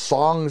little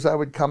songs I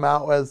would come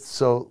out with.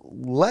 So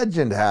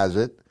legend has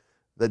it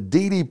that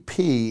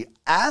DDP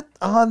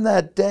on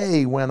that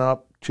day went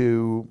up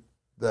to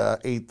the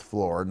 8th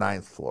floor,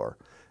 9th floor,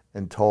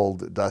 and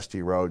told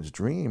Dusty Rhodes,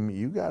 Dream,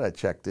 you got to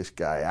check this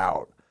guy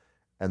out.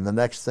 And the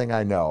next thing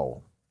I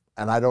know,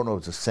 and I don't know if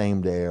it's the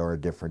same day or a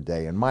different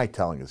day, in my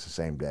telling it's the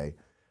same day,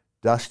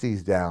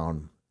 Dusty's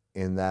down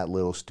in that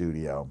little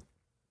studio.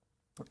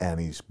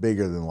 And he's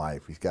bigger than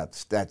life. He's got the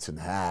Stetson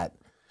hat.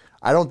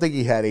 I don't think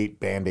he had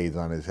 8 Band-Aids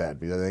on his head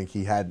because I think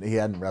he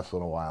hadn't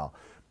wrestled in a while.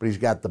 But he's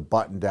got the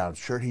button-down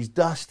shirt. He's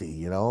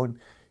Dusty, and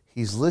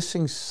he's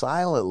listening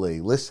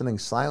silently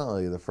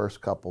the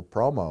first couple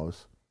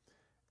promos.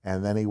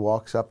 And then he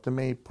walks up to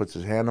me, puts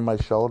his hand on my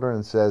shoulder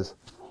and says,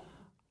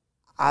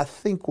 I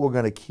think we're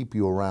going to keep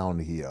you around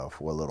here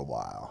for a little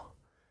while.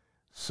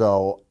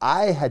 So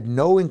I had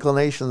no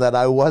inclination that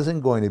I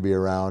wasn't going to be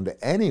around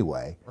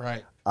anyway.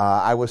 Right.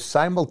 I was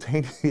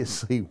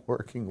simultaneously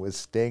working with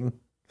Sting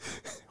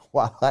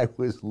while I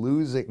was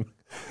losing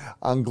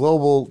on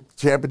Global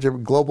Championship,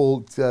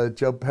 Joe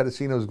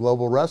Pedicino's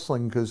Global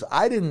Wrestling, because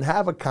I didn't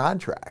have a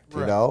contract,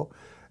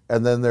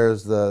 And then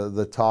there's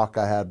the talk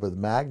I had with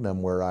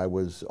Magnum where I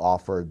was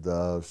offered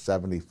the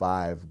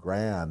 75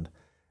 grand,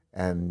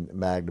 and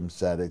Magnum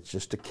said, it's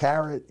just a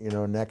carrot,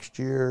 next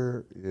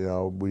year,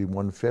 we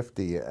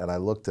 150. And I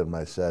looked at him,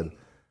 I said,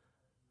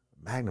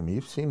 Magnum,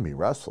 you've seen me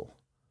wrestle.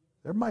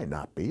 There might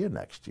not be a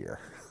next year.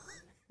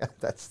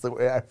 That's the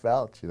way I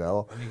felt, And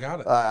you got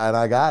it. And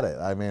I got it.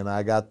 I mean,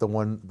 I got the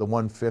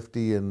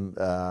 150, and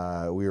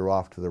we were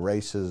off to the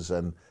races,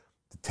 and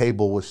the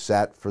table was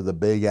set for the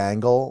big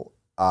angle.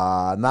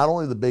 Not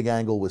only the big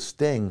angle with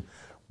Sting,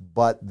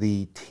 but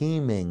the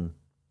teaming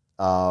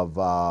of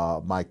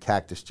my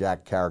Cactus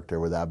Jack character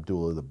with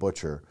Abdullah the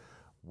Butcher,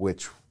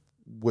 which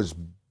was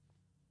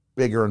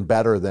bigger and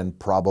better than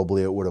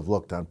probably it would have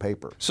looked on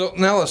paper. So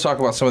now let's talk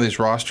about some of these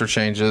roster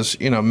changes.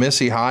 You know,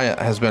 Missy Hyatt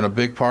has been a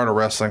big part of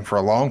wrestling for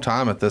a long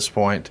time at this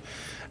point.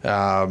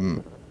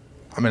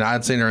 I mean, I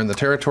had seen her in the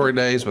territory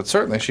days, but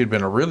certainly she'd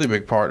been a really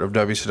big part of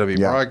WCW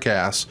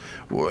broadcasts.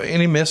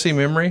 Any Missy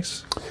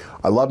memories?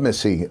 I love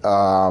Missy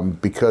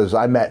because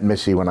I met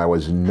Missy when I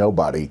was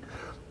nobody.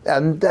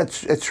 And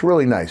it's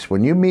really nice.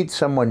 When you meet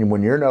someone,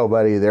 when you're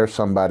nobody, they're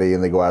somebody,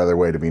 and they go out of their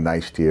way to be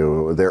nice to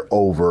you, they're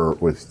over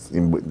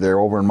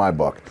in my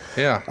book.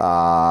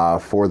 Yeah.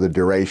 For the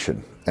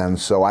duration. And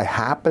so I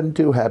happened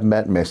to have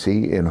met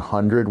Missy in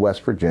 100,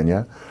 West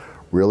Virginia.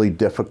 Really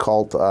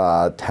difficult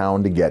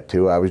town to get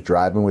to. I was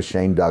driving with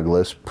Shane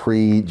Douglas,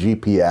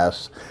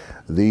 pre-GPS.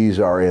 These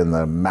are in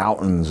the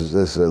mountains.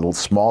 This is a little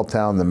small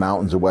town in the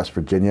mountains of West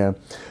Virginia.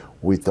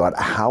 We thought,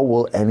 how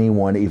will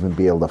anyone even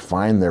be able to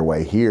find their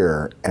way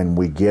here? And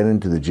we get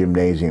into the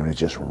gymnasium, and it's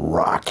just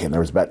rocking. There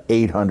was about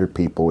 800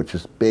 people, which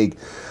is big,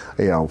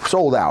 you know,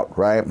 sold out,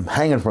 right?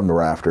 Hanging from the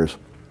rafters.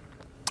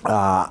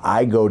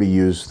 I go to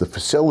use the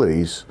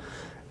facilities,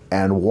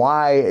 and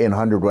why in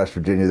 100 West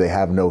Virginia they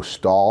have no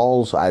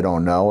stalls, I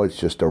don't know. It's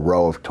just a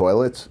row of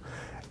toilets.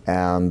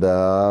 And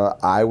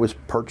I was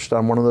perched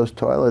on one of those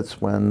toilets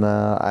when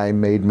I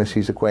made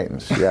Missy's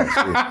acquaintance.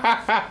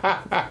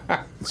 Yeah,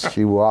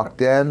 she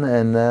walked in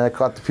and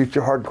caught the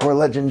future hardcore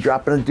legend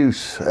dropping a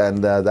deuce.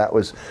 And that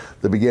was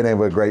the beginning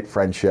of a great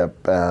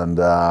friendship. And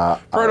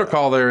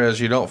protocol there is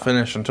you don't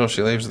finish until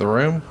she leaves the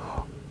room?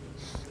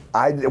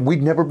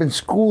 We'd never been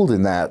schooled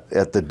in that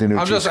at the Danucci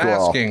I'm just school.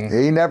 asking.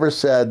 He never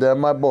said,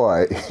 my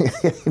boy.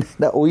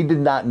 No, we did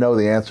not know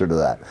the answer to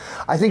that.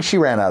 I think she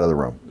ran out of the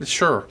room.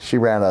 Sure. She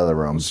ran out of the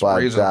room.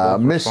 But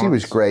Missy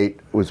was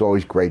great, was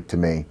always great to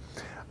me.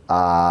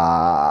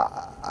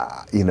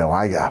 You know,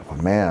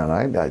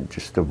 I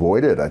just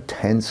avoided a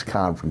tense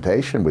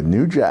confrontation with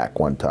New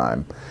Jack one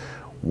time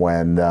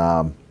when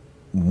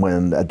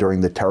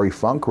during the Terry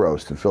Funk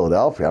roast in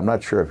Philadelphia. I'm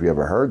not sure if you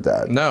ever heard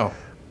that. No.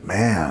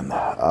 Man,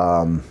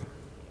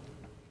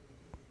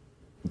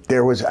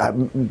 there was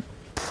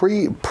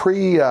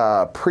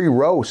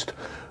pre-roast.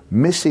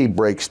 Missy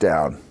breaks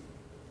down.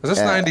 Is this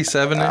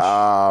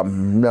 97-ish?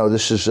 No,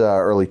 this is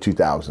early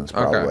 2000s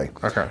probably.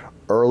 Okay.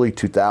 Early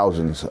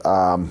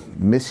 2000s.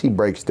 Missy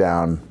breaks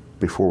down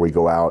before we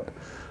go out.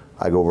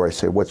 I go over. I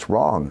say, "What's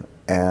wrong?"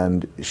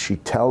 And she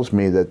tells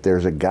me that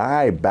there's a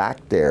guy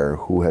back there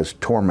who has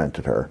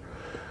tormented her.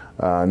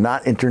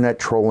 Not internet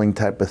trolling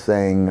type of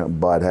thing,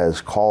 but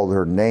has called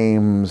her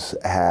names,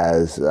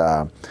 has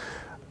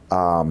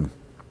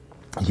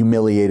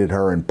humiliated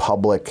her in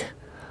public,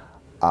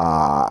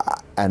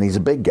 and he's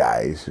a big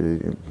guy.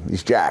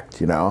 He's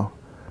jacked, you know.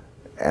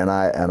 And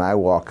I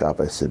walk up.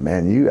 I said,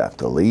 "Man, you have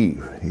to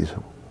leave." He's,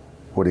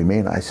 "What do you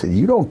mean?" I said,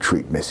 "You don't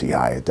treat Missy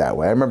Hyatt that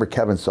way." I remember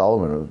Kevin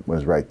Sullivan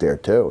was right there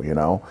too, you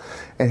know.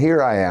 And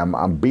here I am.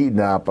 I'm beaten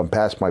up. I'm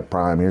past my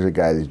prime. Here's a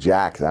guy that's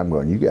jacked. I'm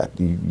going, you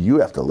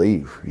have to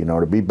leave. You know,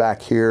 to be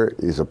back here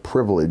is a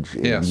privilege.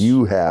 Yes.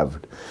 And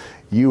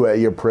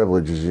your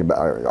privileges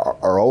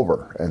are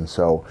over. And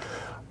so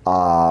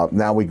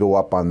now we go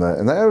up on the,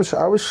 and I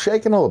was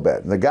shaking a little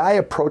bit. And the guy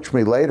approached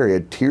me later. He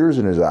had tears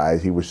in his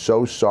eyes. He was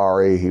so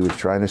sorry. He was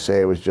trying to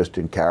say it was just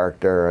in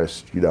character.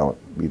 You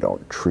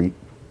don't treat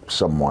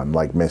someone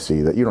like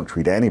Missy, that you don't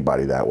treat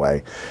anybody that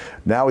way.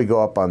 Now we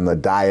go up on the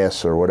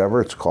dais or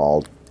whatever it's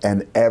called,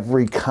 and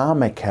every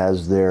comic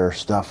has their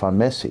stuff on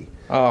Missy.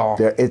 Oh.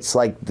 It's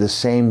like the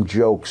same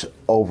jokes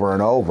over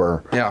and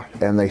over. Yeah.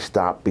 And they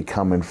stop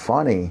becoming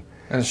funny.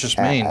 And it's just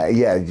mean.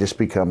 Yeah, it just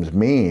becomes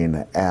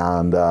mean.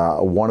 And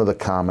one of the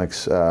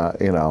comics,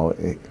 you know,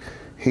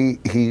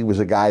 he was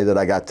a guy that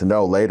I got to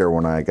know later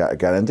when I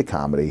got into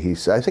comedy.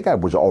 I think I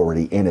was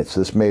already in it,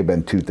 so this may have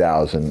been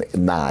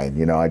 2009.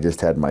 You know, I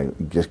just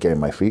getting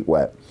my feet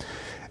wet,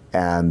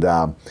 and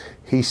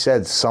he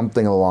said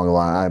something along the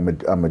line,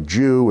 "I'm a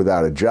Jew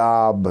without a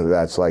job.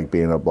 That's like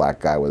being a black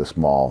guy with a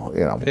small,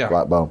 you know,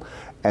 black bone."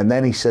 And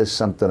then he says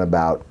something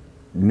about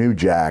New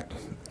Jack,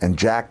 and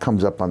Jack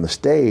comes up on the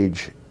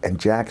stage, and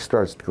Jack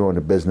starts going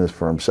to business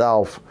for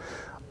himself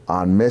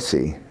on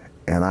Missy,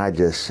 and I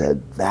just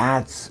said,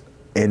 "That's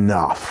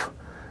enough."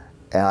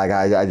 And like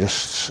I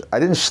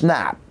didn't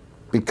snap,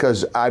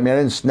 because I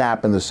didn't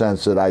snap in the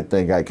sense that I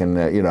think I can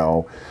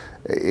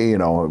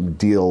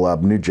deal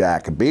New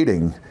Jack a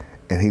beating.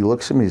 And he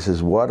looks at me and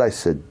says, "What?" I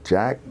said,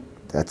 "Jack,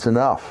 that's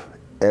enough.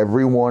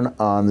 Everyone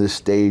on this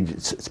stage,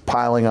 it's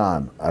piling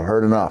on. I've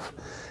heard enough."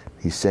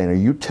 He's saying, "Are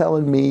you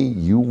telling me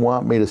you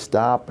want me to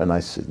stop?" And I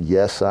said,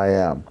 "Yes, I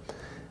am."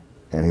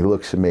 And he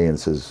looks at me and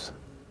says,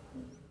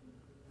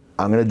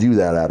 "I'm going to do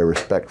that out of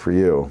respect for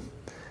you."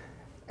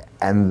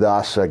 And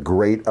thus a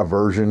great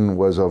aversion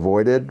was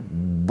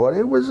avoided, but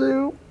it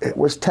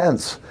was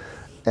tense.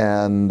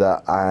 And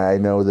I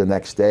know the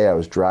next day I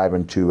was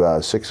driving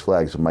to Six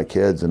Flags with my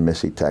kids, and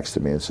Missy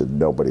texted me and said,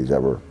 "Nobody's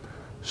ever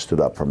stood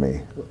up for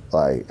me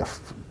like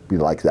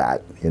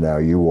that. You know,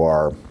 you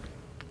are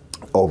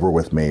over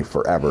with me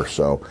forever."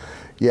 So,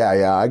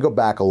 yeah, I go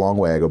back a long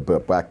way. I go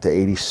back to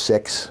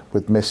 '86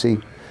 with Missy.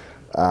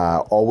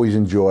 Always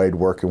enjoyed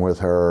working with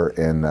her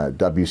in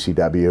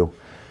WCW.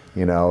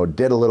 You know,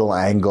 did a little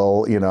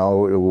angle, you know,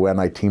 when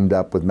I teamed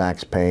up with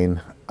Max Payne,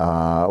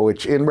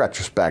 which in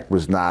retrospect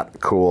was not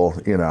cool,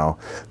 you know.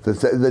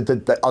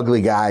 The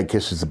ugly guy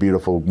kisses the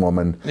beautiful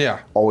woman. Yeah.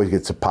 Always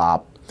gets a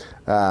pop.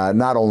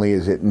 Not only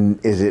is it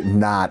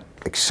not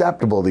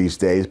acceptable these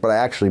days, but I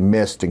actually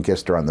missed and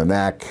kissed her on the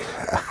neck.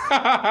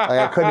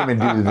 I couldn't even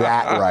do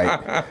that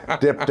right.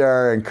 Dipped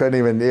her and couldn't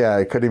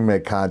even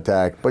make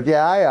contact. But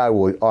yeah, I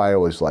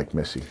always liked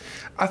Missy.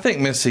 I think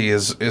Missy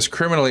is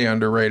criminally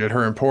underrated,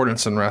 her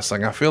importance in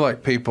wrestling. I feel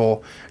like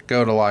people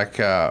go to like,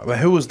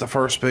 who was the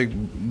first big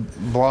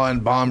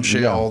blonde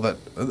bombshell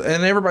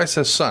and everybody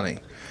says Sunny.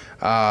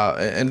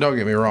 And don't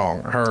get me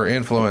wrong, her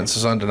influence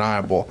is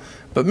undeniable.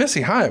 But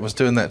Missy Hyatt was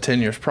doing that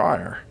 10 years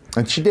prior.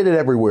 And she did it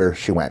everywhere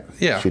she went.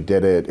 Yeah. She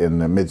did it in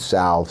the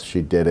Mid-South.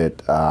 She did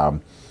it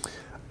in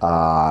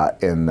world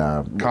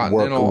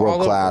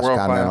class,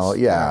 Continental.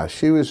 Yeah,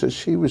 she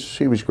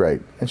was great.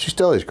 And she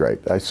still is great.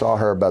 I saw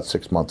her about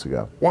 6 months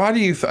ago. Why do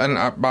you,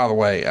 by the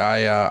way,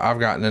 I've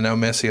gotten to know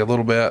Missy a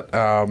little bit.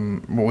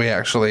 We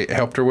actually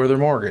helped her with her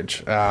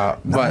mortgage.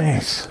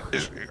 Nice.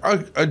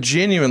 But a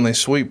genuinely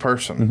sweet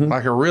person,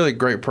 like a really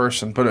great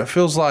person. But it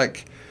feels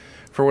like,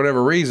 for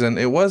whatever reason,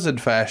 it was in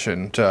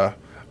fashion to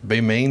be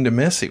mean to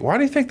Missy. Why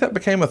do you think that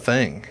became a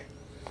thing?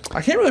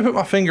 I can't really put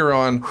my finger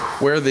on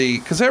where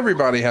because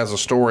everybody has a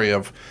story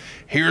of,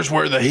 here's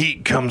where the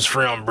heat comes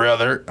from,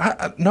 brother.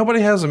 Nobody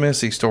has a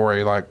Missy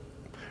story like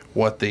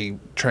what the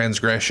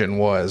transgression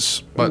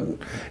was, but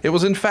it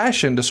was in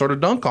fashion to sort of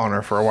dunk on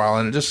her for a while,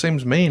 and it just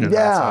seems mean.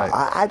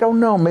 I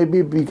don't know.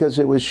 Maybe because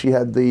she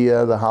had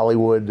the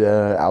Hollywood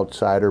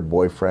outsider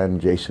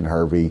boyfriend, Jason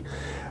Hervey.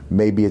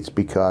 Maybe it's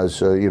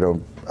because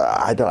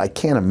I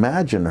can't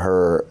imagine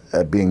her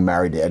being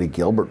married to Eddie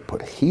Gilbert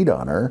put heat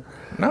on her.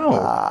 No.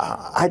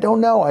 I don't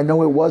know. I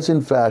know it was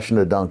in fashion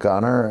to dunk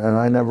on her, and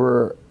I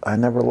never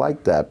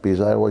liked that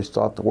because I always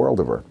thought the world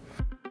of her.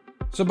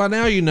 So by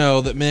now you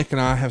know that Mick and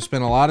I have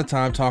spent a lot of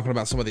time talking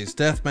about some of these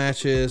death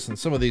matches and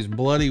some of these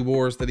bloody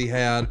wars that he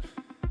had.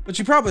 But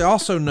you probably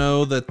also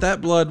know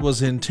that blood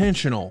was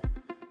intentional.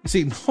 You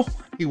see,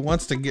 nobody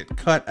wants to get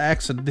cut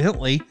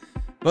accidentally,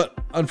 but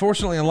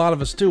unfortunately a lot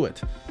of us do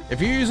it.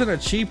 If you're using a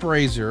cheap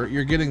razor,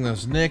 you're getting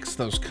those nicks,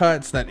 those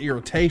cuts, that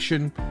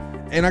irritation.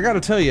 And I got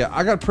to tell you,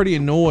 I got pretty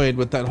annoyed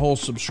with that whole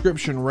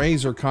subscription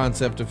razor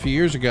concept a few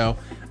years ago.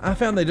 I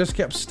found they just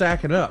kept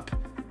stacking up.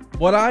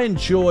 What I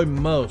enjoy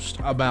most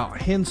about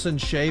Henson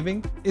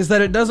shaving is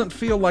that it doesn't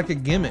feel like a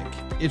gimmick.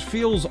 It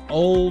feels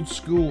old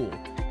school.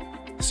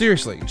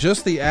 Seriously,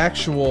 just the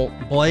actual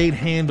blade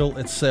handle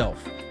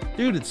itself.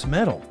 Dude, it's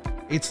metal.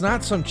 It's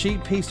not some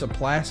cheap piece of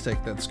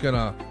plastic that's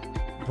gonna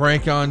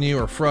break on you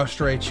or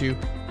frustrate you.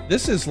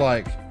 This is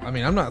like,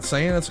 I'm not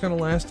saying it's going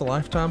to last a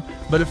lifetime,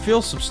 but it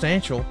feels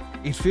substantial.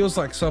 It feels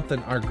like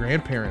something our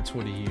grandparents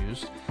would have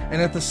used.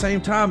 And at the same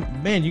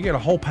time, man, you get a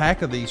whole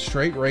pack of these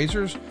straight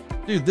razors.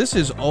 Dude, this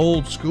is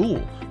old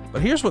school.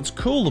 But here's what's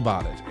cool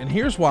about it. And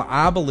here's why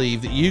I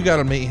believe that you got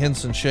to meet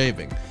Henson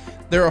Shaving.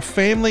 They're a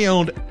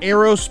family-owned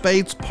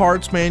aerospace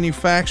parts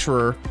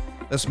manufacturer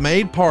that's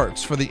made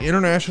parts for the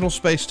International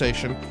Space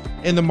Station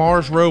and the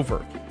Mars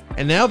rover.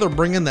 And now they're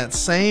bringing that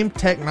same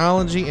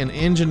technology and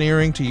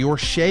engineering to your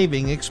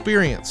shaving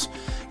experience.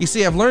 You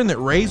see, I've learned that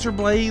razor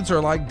blades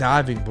are like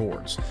diving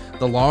boards.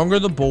 The longer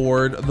the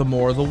board, the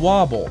more the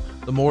wobble.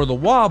 The more the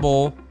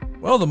wobble,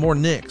 well, the more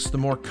nicks, the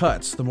more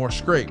cuts, the more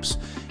scrapes.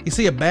 You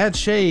see, a bad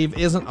shave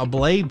isn't a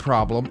blade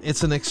problem,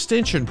 it's an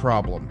extension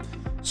problem.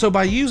 So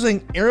by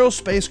using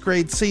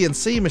aerospace-grade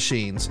CNC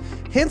machines,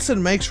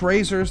 Henson makes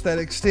razors that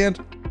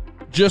extend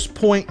just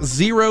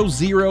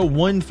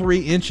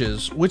 0.0013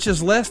 inches, which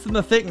is less than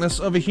the thickness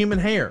of a human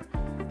hair.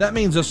 That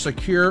means a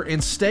secure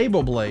and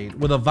stable blade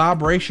with a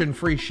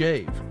vibration-free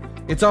shave.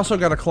 It's also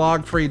got a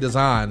clog-free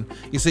design.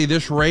 You see,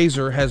 this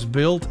razor has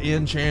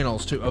built-in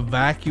channels to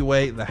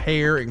evacuate the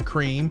hair and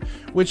cream,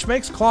 which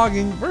makes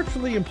clogging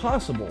virtually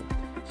impossible.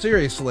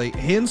 Seriously,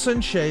 Henson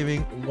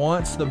Shaving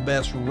wants the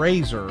best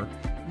razor,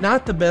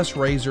 not the best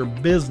razor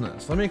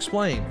business. Let me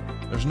explain.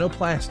 There's no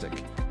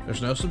plastic.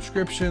 There's no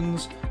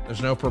subscriptions.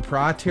 There's no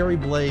proprietary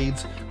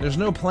blades. There's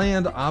no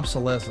planned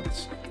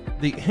obsolescence.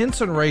 The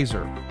Henson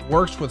razor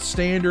works with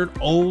standard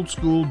old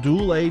school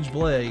dual age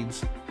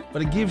blades,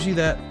 but it gives you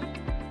that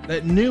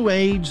new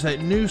age,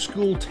 that new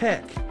school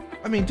tech.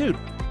 Dude,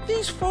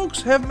 these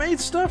folks have made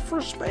stuff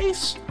for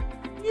space.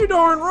 You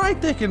darn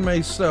right they can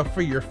make stuff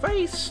for your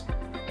face.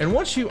 And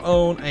once you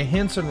own a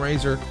Henson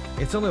razor,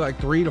 it's only like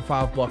 $3 to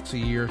 $5 a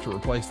year to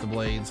replace the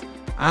blades.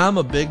 I'm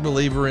a big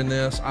believer in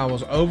this. I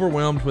was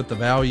overwhelmed with the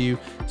value.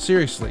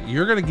 Seriously,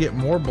 you're going to get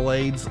more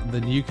blades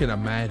than you can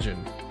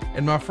imagine.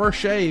 In my first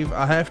shave,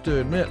 I have to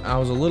admit, I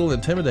was a little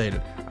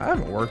intimidated. I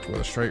haven't worked with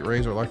a straight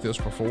razor like this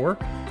before,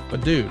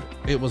 but dude,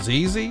 it was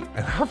easy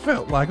and I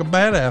felt like a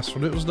badass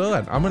when it was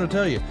done. I'm going to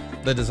tell you,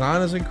 the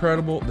design is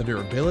incredible. The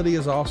durability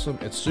is awesome.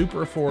 It's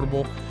super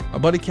affordable. My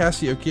buddy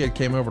Cassio Kid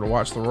came over to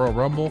watch the Royal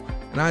Rumble,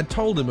 and I had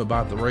told him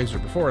about the razor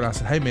before, and I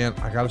said, hey man,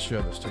 I got to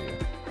show this to you.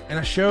 And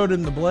I showed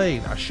him the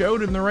blade. I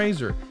showed him the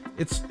razor.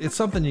 It's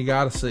something you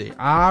got to see.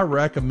 I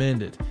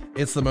recommend it.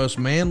 It's the most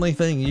manly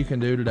thing you can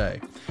do today.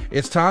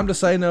 It's time to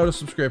say no to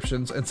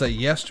subscriptions and say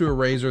yes to a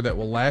razor that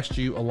will last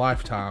you a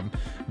lifetime.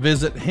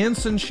 Visit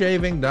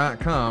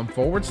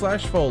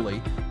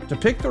hensonshaving.com/Foley to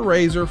pick the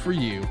razor for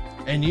you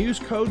and use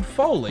code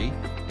Foley,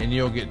 and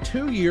you'll get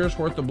 2 years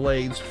worth of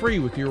blades free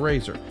with your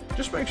razor.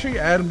 Just make sure you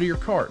add them to your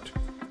cart.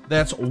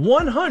 That's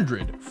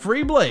 100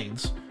 free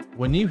blades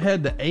when you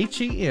head to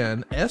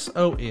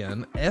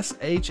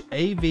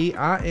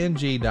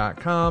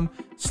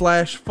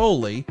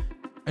hensonshaving.com/Foley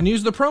and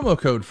use the promo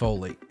code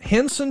Foley.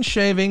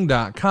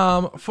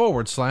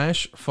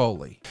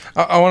 hensonshaving.com/Foley.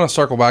 I want to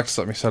circle back to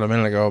something you said a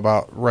minute ago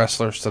about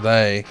wrestlers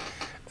today.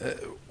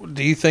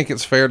 Do you think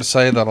it's fair to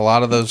say that a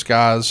lot of those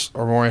guys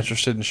are more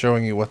interested in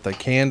showing you what they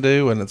can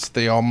do, and it's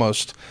the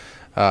almost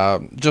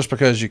just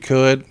because you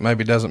could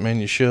maybe doesn't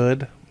mean you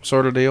should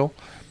sort of deal?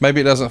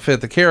 Maybe it doesn't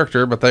fit the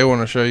character, but they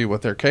want to show you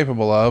what they're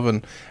capable of.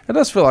 And it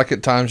does feel like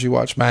at times you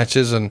watch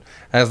matches, and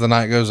as the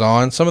night goes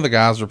on, some of the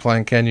guys are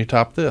playing, can you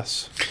top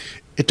this?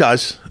 It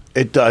does.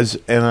 It does.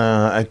 And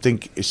I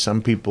think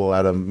some people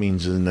out of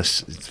means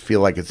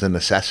feel like it's a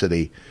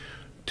necessity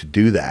to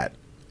do that.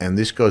 And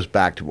this goes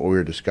back to what we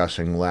were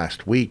discussing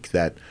last week,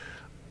 that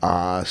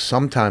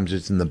sometimes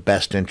it's in the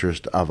best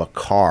interest of a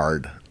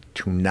card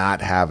to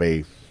not have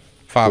a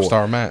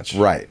 5-star match.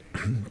 Right.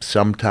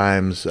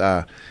 Sometimes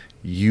it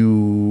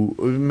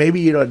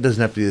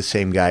doesn't have to be the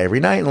same guy every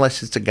night,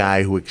 unless it's a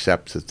guy who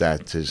accepts that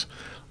that's his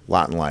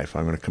lot in life.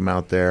 I'm going to come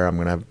out there, I'm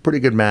going to have a pretty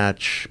good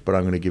match, but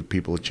I'm going to give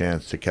people a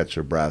chance to catch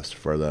their breaths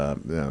for the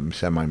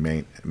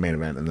semi-main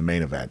event and the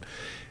main event.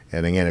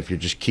 And again, if you're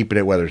just keeping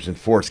it, whether it's in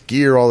fourth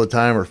gear all the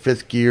time or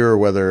fifth gear, or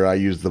whether I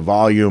use the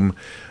volume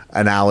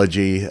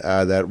analogy,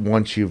 that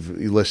once you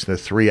listen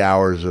to 3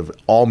 hours of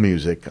all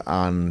music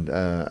on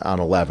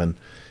 11,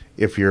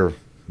 if your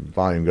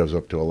volume goes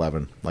up to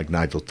 11, like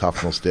Nigel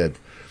Tufnell's did,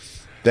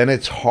 then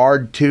it's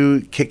hard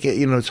to kick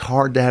it. It's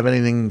hard to have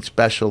anything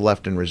special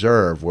left in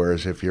reserve.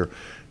 Whereas if you're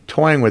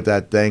toying with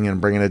that thing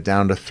and bringing it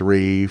down to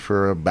 3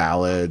 for a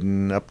ballad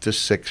and up to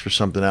 6 for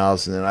something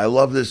else, and then I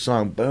love this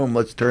song, boom,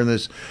 let's turn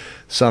this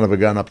son of a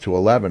gun up to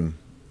 11.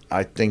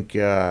 I think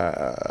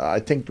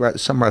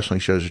some wrestling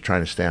shows are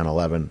trying to stay on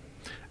 11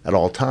 at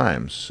all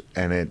times,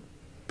 and it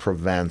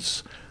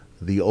prevents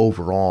the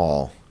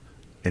overall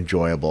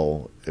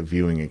enjoyable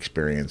viewing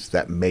experience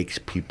that makes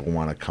people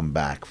want to come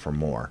back for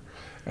more.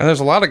 And there's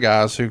a lot of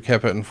guys who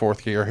kept it in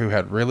fourth gear who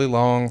had really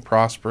long,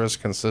 prosperous,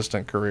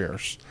 consistent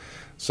careers.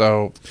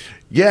 So,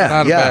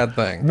 not a bad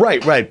thing.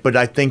 Right. But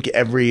I think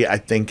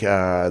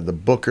the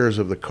bookers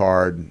of the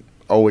card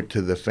owe it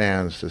to the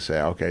fans to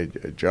say, okay,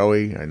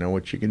 Joey, I know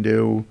what you can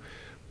do.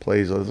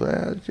 Please,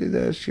 let's do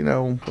this.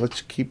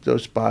 Let's keep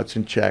those spots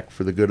in check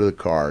for the good of the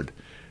card.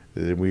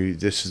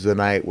 This is the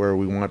night where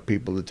we want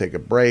people to take a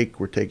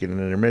break. We're taking an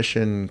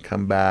intermission,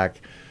 come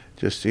back.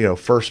 Just,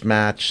 first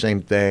match,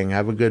 same thing.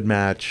 Have a good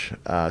match.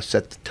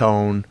 Set the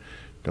tone.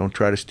 Don't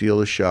try to steal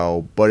the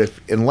show. But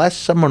unless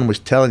someone was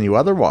telling you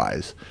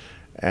otherwise,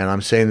 and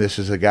I'm saying this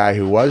as a guy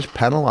who was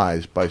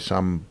penalized by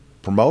some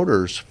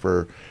promoters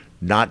for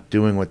not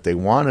doing what they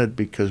wanted,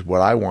 because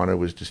what I wanted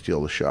was to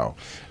steal the show.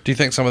 Do you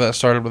think some of that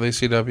started with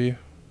ECW?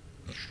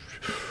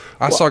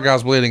 I saw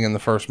guys bleeding in the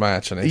first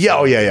match. And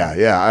yeah.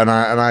 And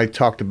I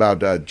talked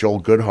about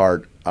Joel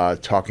Goodhart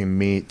talking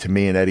to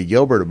me and Eddie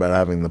Gilbert about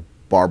having the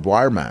barbed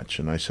wire match,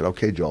 and I said,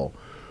 okay, Joel,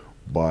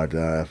 but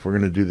if we're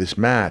going to do this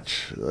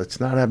match, let's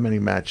not have many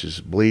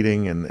matches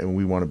bleeding, and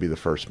we want to be the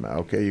first match.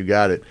 Okay, you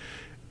got it.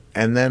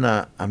 And then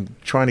I'm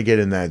trying to get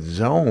in that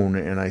zone,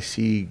 and I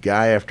see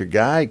guy after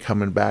guy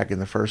coming back in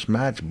the first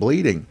match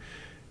bleeding,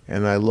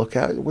 and I look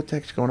out, what the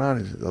heck's going on?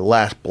 It's the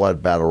Last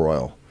Blood Battle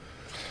Royal.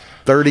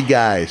 30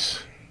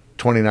 guys,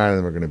 29 of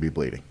them are going to be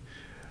bleeding.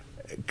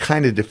 It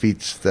kind of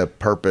defeats the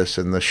purpose,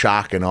 and the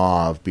shock and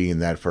awe of being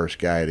that first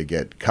guy to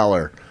get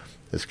color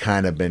has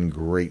kind of been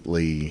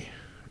greatly,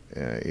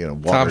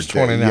 watered times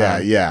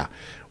 29. Yeah,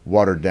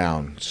 watered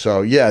down.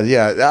 So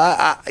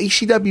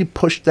ECW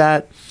pushed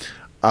that,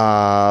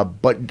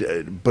 but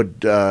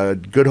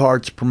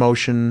Goodhart's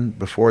promotion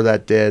before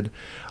that did.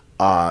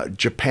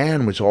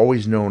 Japan was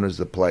always known as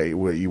the play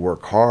where you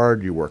work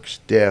hard, you work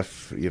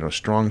stiff,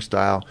 strong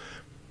style,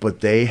 but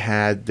they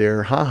had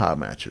their haha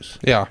matches.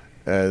 Yeah.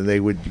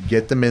 They would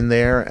get them in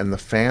there, and the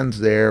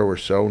fans there were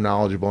so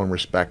knowledgeable and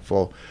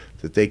respectful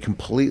that they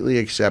completely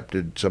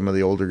accepted some of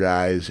the older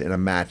guys in a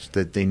match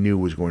that they knew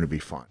was going to be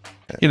fun.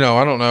 I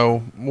don't know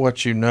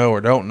what you know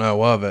or don't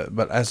know of it,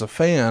 but as a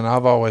fan,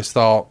 I've always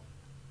thought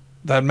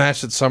that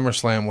match at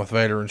SummerSlam with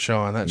Vader and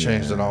Shawn, that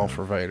changed it all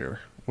for Vader.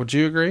 Would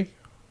you agree?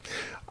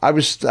 I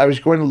was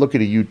going to look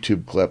at a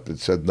YouTube clip that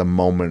said the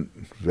moment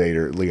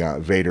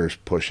Vader's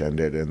push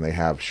ended, and they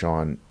have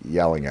Shawn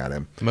yelling at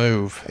him.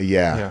 Move.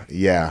 Yeah.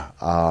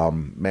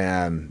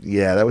 Man,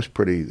 that was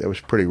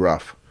pretty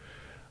rough.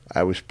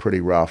 I was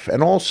pretty rough.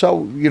 And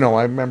also,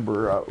 I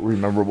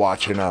remember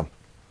watching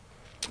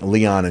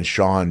Leon and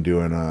Shawn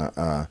doing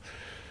a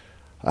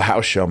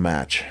house show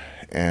match,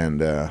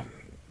 and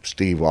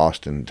Steve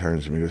Austin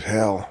turns to me and goes,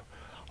 hell,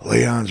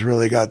 Leon's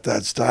really got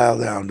that style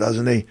down,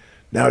 doesn't he?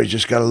 Now he's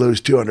just got to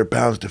lose 200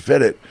 pounds to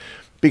fit it,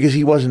 because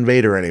he wasn't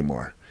Vader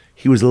anymore.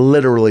 He was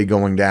literally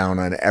going down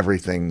on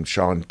everything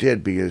Shawn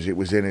did because it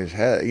was in his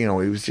head. You know,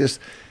 he was just.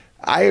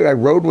 I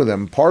rode with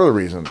him. Part of the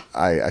reason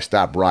I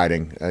stopped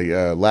riding.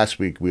 Last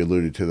week we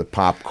alluded to the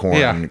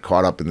popcorn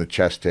caught up in the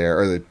chest hair,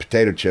 or the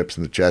potato chips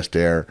in the chest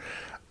hair.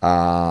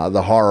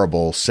 The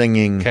horrible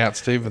singing. Cat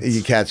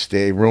Stevens. Cat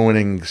Stevens,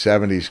 ruining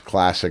 70s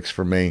classics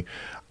for me.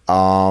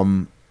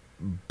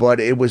 But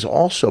it was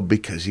also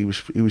because he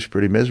was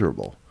pretty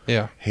miserable.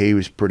 Yeah. He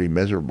was pretty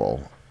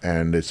miserable.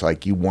 And it's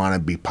like you want to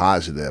be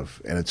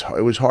positive. And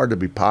it was hard to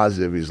be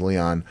positive because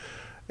Leon,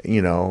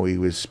 you know, he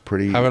was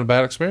pretty... Having a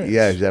bad experience.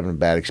 Yeah, he was having a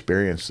bad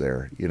experience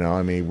there. You know,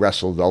 I mean, he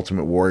wrestled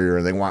Ultimate Warrior,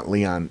 and they want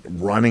Leon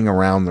running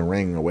around the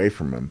ring away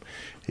from him.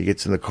 He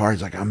gets in the car,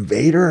 he's like, I'm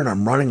Vader, and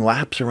I'm running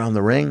laps around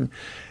the ring.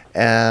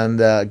 And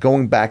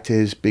going back to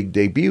his big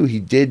debut, he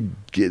did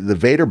get the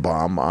Vader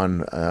bomb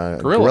on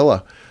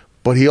Gorilla,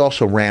 but he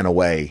also ran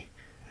away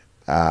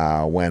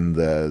when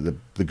the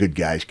good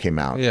guys came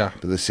out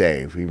for the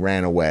save. He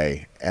ran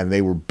away, and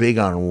they were big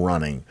on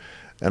running.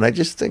 And I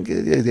just think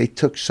they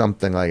took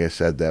something, like I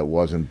said, that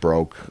wasn't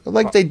broke,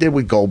 like they did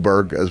with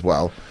Goldberg as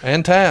well.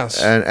 And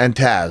Taz. And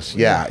Taz,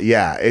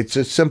 yeah. It's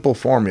a simple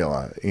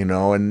formula, you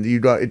know, and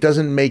it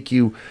doesn't make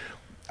you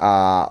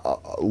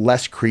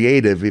less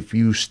creative if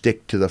you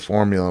stick to the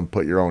formula and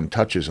put your own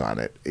touches on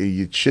it.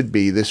 It should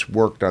be, this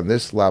worked on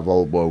this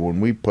level, but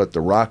when we put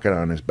the rocket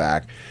on his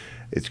back,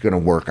 it's going to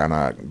work on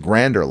a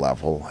grander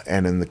level.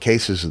 And in the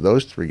cases of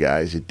those three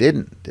guys, it did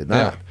not.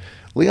 Yeah.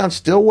 Leon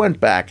still went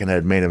back and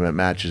had main event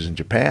matches in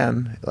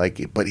Japan,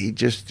 but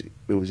it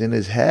was in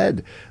his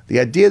head.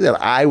 The idea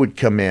that I would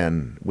come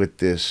in with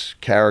this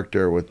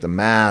character with the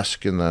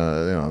mask and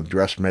the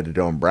dressed from head to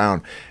toe in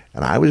brown,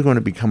 and I was going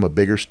to become a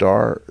bigger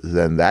star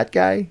than that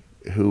guy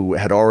who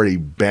had already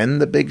been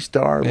the big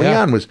star. Yeah.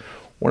 Leon was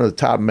one of the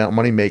top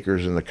money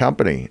makers in the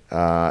company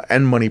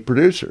and money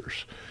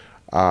producers.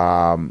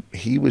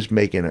 He was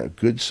making a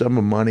good sum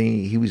of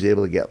money. He was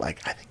able to get I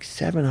think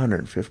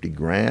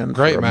 $750,000.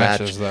 Great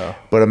matches though.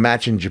 But a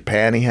match in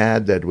Japan he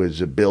had that was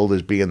billed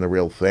as being the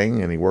real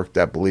thing, and he worked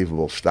that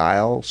believable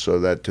style so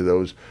that to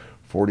those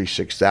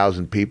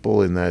 46,000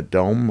 people in that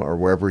dome or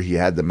wherever he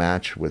had the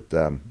match with,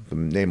 the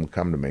name will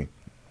come to me.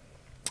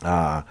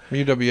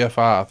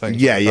 UWFI, I think.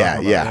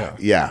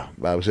 Yeah.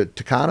 Was it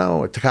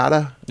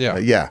Takada? Yeah.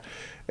 Yeah.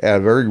 A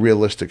very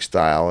realistic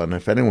style, and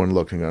if anyone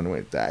looking on,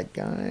 wait, that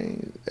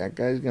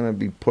guy's going to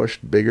be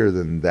pushed bigger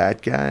than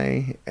that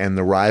guy, and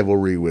the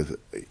rivalry with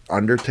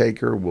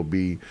Undertaker will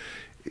be,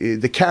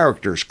 the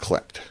characters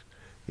clicked.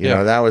 You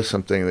know, that was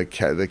something that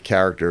the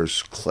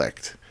characters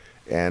clicked.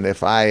 And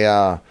if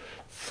I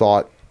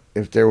thought,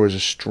 if there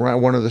was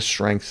one of the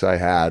strengths I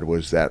had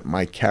was that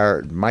my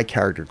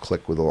character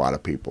clicked with a lot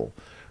of people,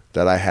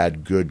 that I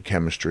had good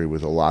chemistry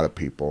with a lot of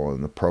people,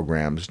 and the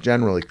programs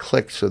generally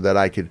clicked so that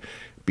I could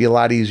be a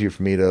lot easier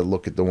for me to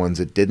look at the ones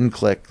that didn't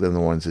click than the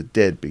ones that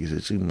did, because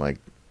it seemed like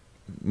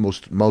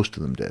most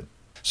of them did.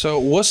 So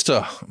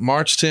Worcester,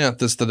 March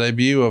 10th is the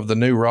debut of the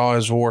new Raw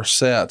is War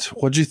set.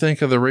 What'd you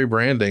think of the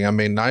rebranding? I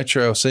mean,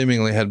 Nitro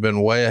seemingly had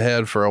been way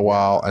ahead for a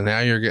while, and now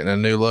you're getting a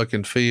new look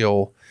and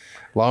feel.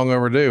 Long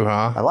overdue,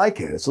 huh? I like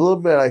it. It's a little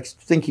bit, I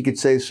think you could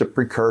say it's a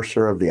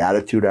precursor of the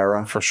Attitude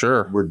Era. For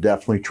sure. We're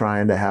definitely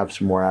trying to have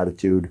some more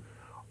attitude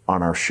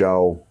on our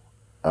show.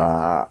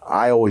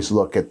 I always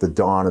look at the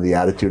dawn of the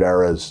Attitude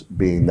Era as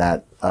being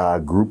that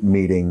group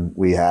meeting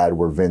we had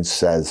where Vince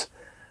says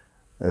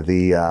and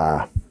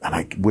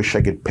I wish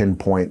I could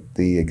pinpoint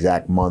the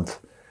exact month,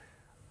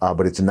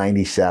 but it's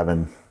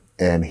 97,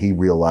 and he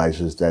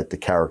realizes that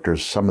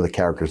some of the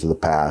characters of the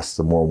past,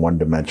 the more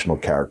one-dimensional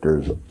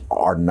characters,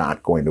 are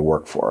not going to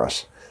work for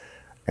us.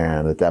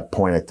 And at that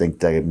point, I think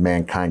the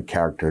Mankind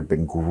character had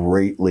been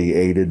greatly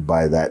aided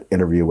by that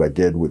interview I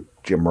did with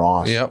Jim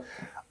Ross. Yep.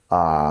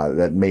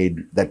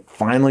 That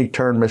finally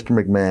turned Mr.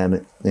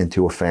 McMahon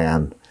into a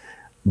fan.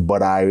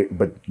 But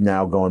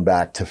now going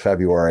back to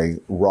February,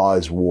 Raw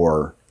is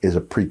War is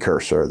a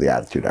precursor of the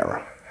Attitude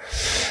Era.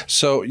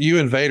 So you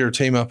and Vader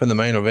team up in the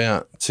main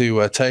event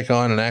to take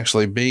on and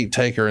actually beat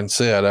Taker and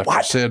Sid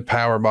after Sid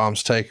power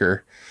bombs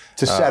Taker.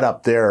 To set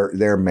up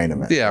their main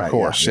event. Yeah, right? Of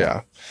course,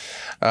 yeah.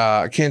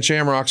 Ken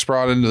Shamrock's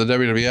brought into the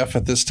WWF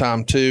at this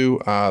time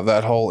too.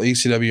 That whole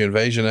ECW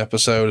Invasion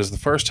episode is the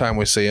first time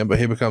we see him, but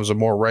he becomes a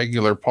more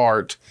regular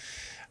part.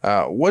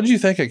 What did you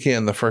think of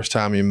Ken the first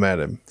time you met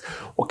him?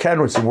 Well,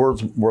 Ken was the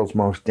world's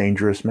most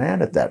dangerous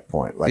man at that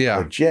point,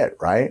 legit,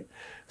 right?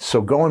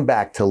 So going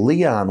back to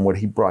Leon, what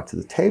he brought to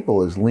the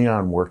table is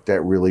Leon worked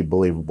that really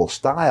believable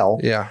style.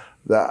 Yeah.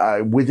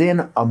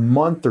 Within a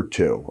month or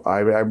two,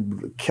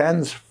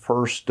 Ken's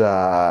first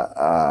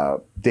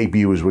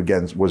debut was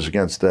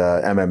against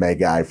the MMA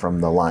guy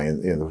from the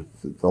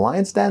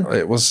Lion's Den.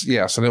 It was,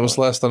 yes, and it was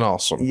less than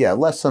awesome. Yeah,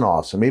 less than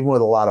awesome, even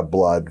with a lot of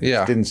blood.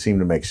 Yeah, didn't seem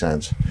to make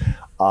sense.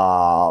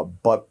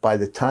 But by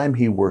the time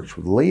he works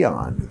with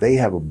Leon, they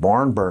have a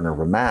barn burner of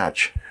a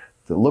match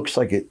that looks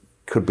like it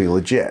could be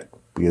legit.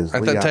 Because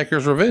at that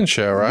Taker's Revenge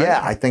show, right?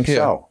 Yeah, I think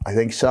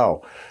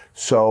so.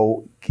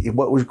 So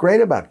what was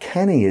great about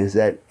Kenny is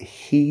that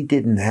he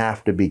didn't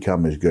have to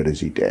become as good as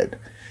he did.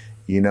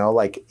 You know,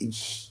 like,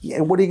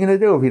 what are you going to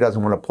do if he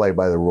doesn't want to play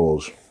by the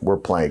rules we're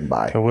playing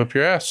by? He'll whip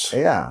your ass.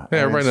 Yeah. Yeah,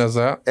 everybody knows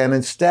that. And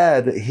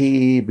instead,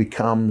 he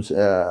becomes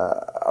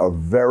a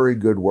very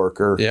good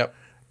worker. Yep.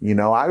 You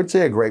know, I would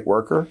say a great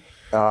worker.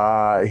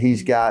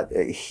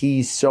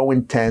 He's so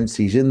intense.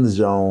 He's in the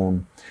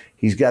zone.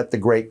 He's got the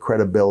great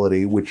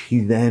credibility, which he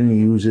then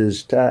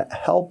uses to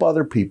help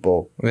other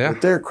people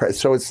with their credit.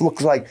 So it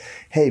looks like,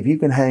 hey, if you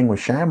can hang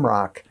with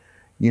Shamrock,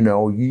 you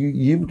know,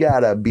 you've got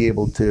to be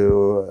able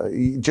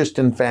to, just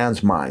in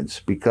fans'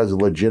 minds, because of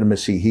the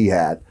legitimacy he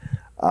had,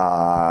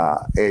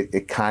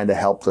 it kind of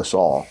helped us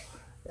all.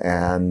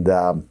 And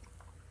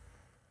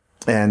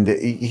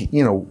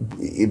you know,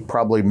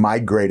 probably my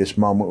greatest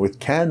moment with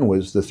Ken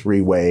was the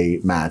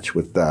three-way match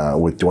with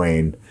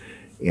Dwayne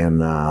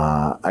in,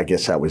 I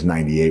guess that was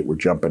 98. We're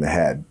jumping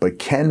ahead. But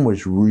Ken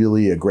was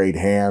really a great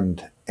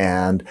hand.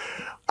 And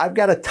I've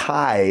got a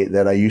tie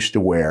that I used to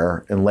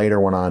wear and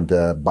later went on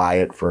to buy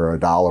it for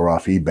 $1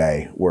 off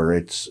eBay, where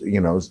it's,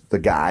 you know, the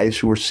guys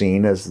who were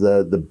seen as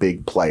the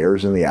big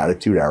players in the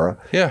Attitude Era.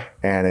 Yeah.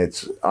 And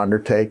it's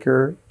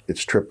Undertaker,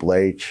 it's Triple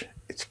H,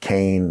 it's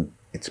Kane,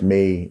 it's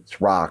me, it's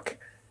Rock,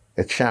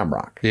 it's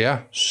Shamrock.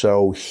 Yeah.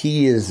 So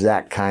he is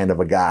that kind of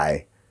a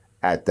guy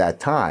at that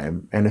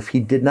time. And if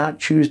he did not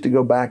choose to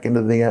go back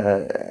into the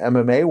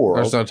MMA world,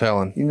 there's no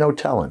telling. No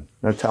telling.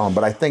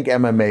 But I think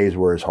MMA is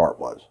where his heart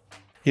was.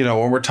 You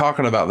know, when we're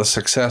talking about the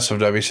success of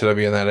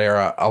WCW in that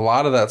era, a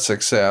lot of that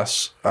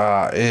success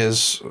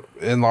is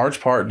in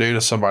large part due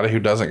to somebody who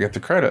doesn't get the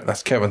credit.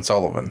 That's Kevin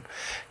Sullivan.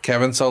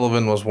 Kevin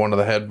Sullivan was one of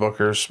the head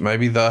bookers,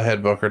 maybe the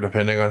head booker,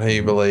 depending on who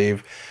you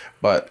believe.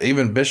 But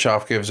even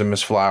Bischoff gives him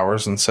his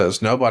flowers and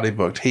says nobody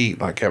booked heat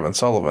like Kevin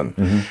Sullivan.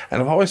 Mm-hmm.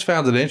 And I've always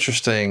found it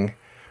interesting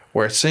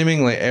where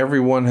seemingly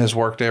everyone has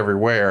worked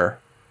everywhere.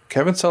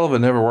 Kevin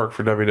Sullivan never worked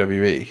for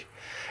WWE.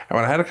 And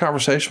when I had a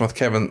conversation with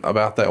Kevin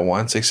about that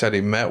once, he said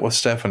he met with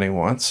Stephanie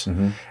once,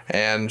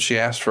 and she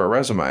asked for a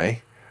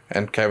resume,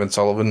 and Kevin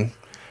Sullivan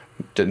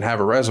didn't have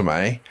a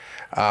resume.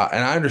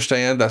 And I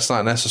understand that's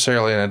not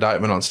necessarily an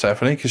indictment on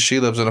Stephanie because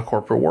she lives in a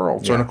corporate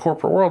world. So in a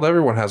corporate world,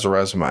 everyone has a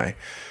resume.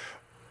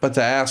 But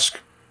to ask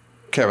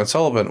Kevin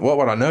Sullivan, what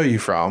would I know you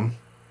from?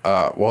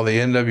 Well, the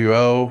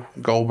NWO,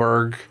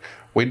 Goldberg,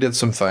 we did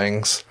some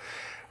things.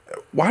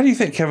 Why do you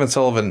think Kevin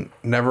Sullivan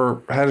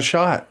never had a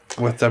shot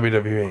with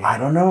WWE? I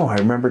don't know. I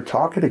remember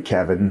talking to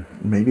Kevin,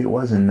 maybe it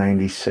was in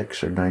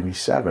 96 or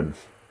 97.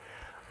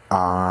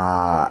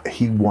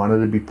 He wanted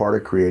to be part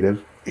of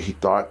creative. He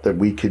thought that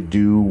we could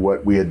do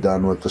what we had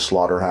done with the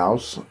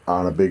Slaughterhouse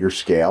on a bigger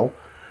scale.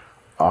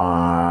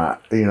 You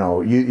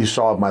know, you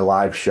saw my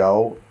live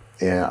show.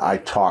 And I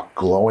talked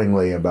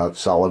glowingly about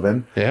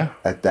Sullivan. Yeah.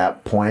 At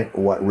that point,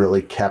 what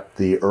really kept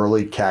the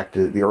early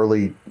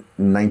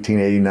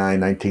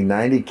 1989,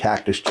 1990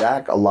 Cactus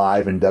Jack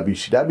alive in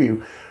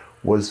WCW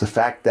was the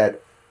fact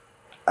that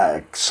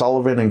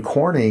Sullivan and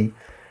Corny,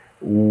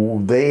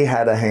 they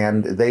had a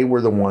hand. They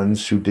were the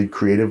ones who did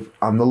creative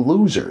on the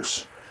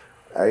Losers.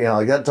 You know,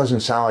 like that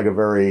doesn't sound like a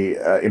very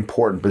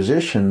important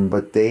position,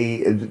 but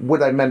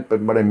what I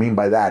mean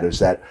by that is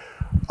that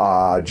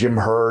Jim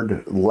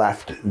Herd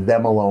left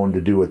them alone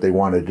to do what they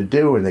wanted to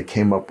do, and they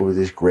came up with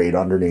this great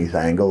underneath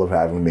angle of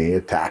having me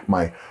attack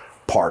my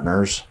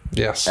partners.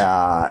 Yes.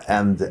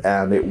 And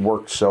it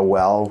worked so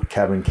well.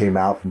 Kevin came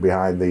out from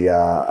behind the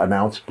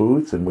announce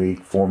booth, and we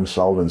formed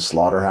Sullivan's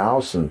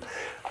Slaughterhouse, and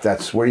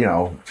that's where, you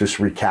know, just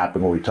recapping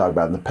what we talked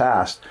about in the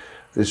past,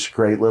 this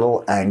great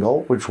little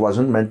angle, which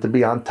wasn't meant to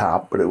be on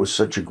top, but it was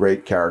such a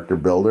great character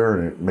builder,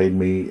 and it made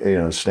me, you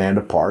know, stand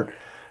apart.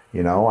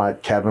 You know,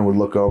 Kevin would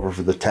look over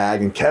for the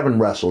tag, and Kevin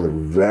wrestled a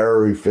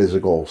very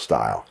physical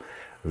style,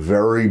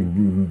 very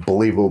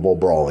believable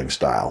brawling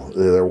style.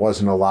 There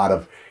wasn't a lot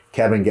of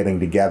Kevin getting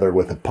together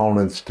with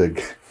opponents to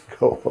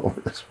go over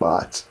the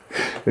spots.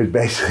 It was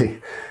basically,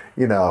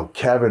 you know,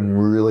 Kevin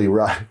really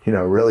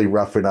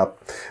roughing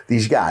up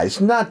these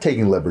guys, not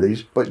taking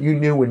liberties, but you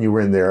knew when you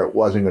were in there it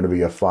wasn't going to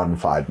be a fun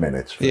 5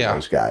 minutes for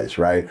those guys,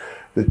 right?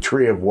 The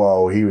Tree of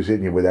Woe, he was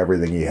hitting you with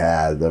everything he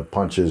had. The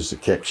punches, the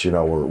kicks, you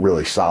know, were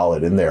really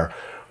solid in there.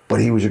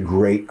 But he was a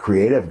great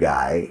creative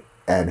guy,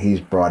 and he's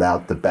brought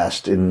out the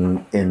best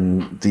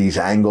in these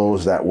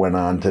angles that went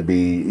on to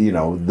be, you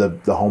know,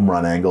 the home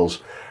run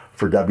angles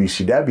for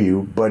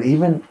WCW. But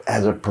even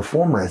as a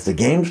performer, as the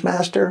Games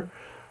Master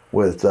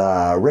with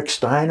Rick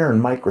Steiner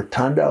and Mike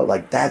Rotundo,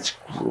 like that's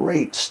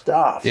great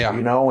stuff,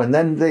 you know. And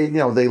then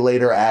they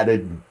later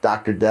added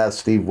Dr. Death,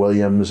 Steve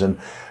Williams,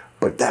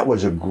 but that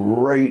was a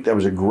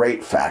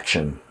great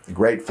faction,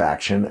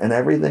 and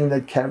everything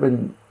that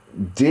Kevin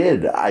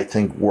did, I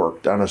think,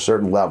 worked on a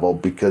certain level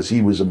because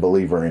he was a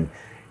believer in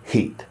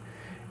heat.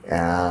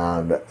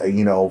 And,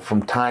 you know,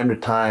 from time to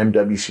time,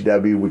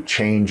 WCW would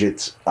change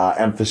its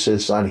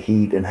emphasis on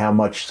heat and how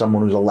much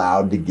someone was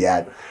allowed to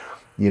get.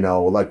 You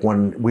know, like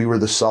when we were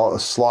the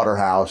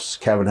Slaughterhouse,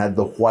 Kevin had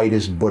the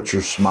whitest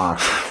butcher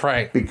smock.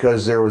 Right.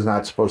 Because there was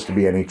not supposed to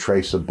be any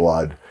trace of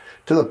blood.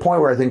 to the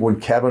point where I think when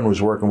Kevin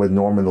was working with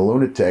Norman the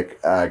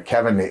Lunatic,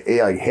 Kevin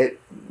hit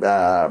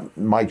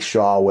Mike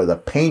Shaw with a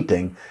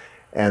painting,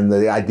 and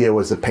the idea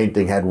was the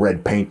painting had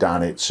red paint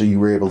on it, so you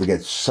were able to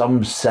get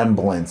some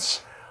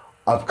semblance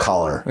of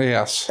color.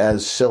 Yes.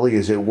 As silly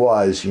as it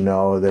was,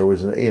 there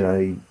was,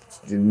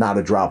 not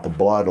a drop of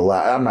blood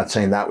allowed. I'm not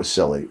saying that was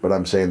silly, but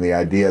I'm saying the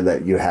idea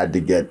that you had to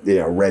get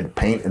red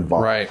paint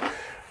involved. Right.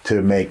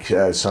 To make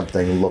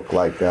something look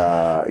like,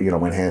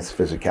 enhanced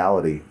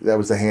physicality. That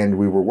was the hand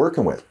we were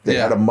working with. They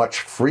had a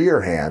much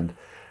freer hand.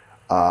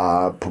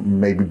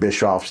 Maybe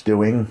Bischoff's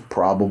doing,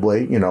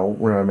 probably.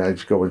 I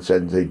just go and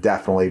say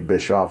definitely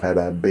Bischoff had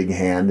a big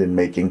hand in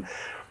making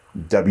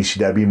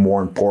WCW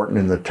more important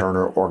in the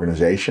Turner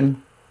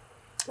organization.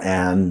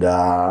 And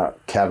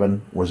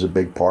Kevin was a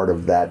big part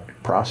of that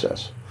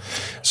process.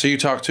 So you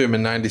talked to him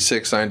in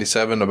 96,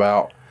 97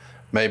 about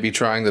maybe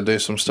trying to do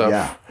some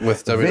stuff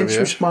with WWF? Vince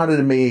responded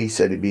to me. He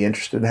said he'd be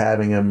interested in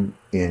having him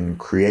in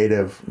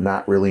creative,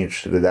 not really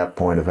interested at that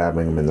point of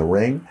having him in the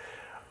ring.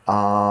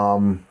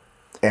 And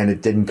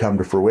it didn't come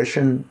to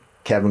fruition.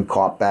 Kevin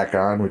caught back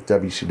on with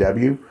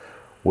WCW,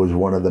 was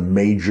one of the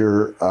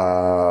major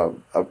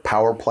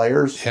power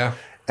players. Yeah.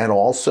 And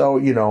also,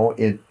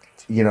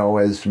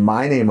 as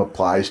my name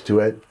applies to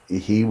it,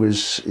 he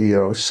was,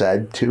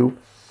 said to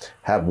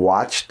have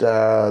watched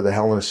the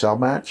Hell in a Cell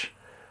match.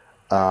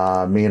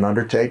 Me and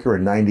Undertaker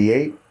in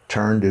 98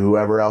 turned to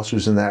whoever else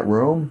was in that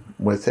room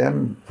with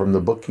him from the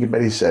booking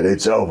committee, said,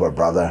 "It's over,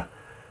 brother."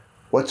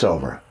 "What's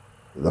over?"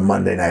 "The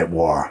Monday Night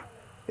War.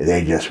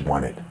 They just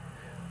won it."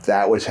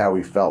 That was how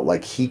he felt.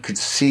 Like he could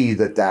see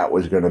that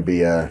was going to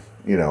be a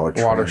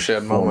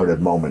watershed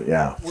moment.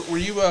 Yeah. Were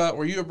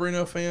you a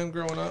Bruno fan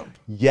growing up?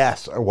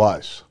 Yes, I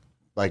was.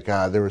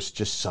 There was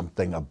just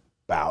something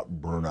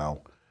about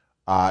Bruno.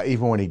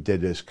 Even when he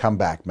did his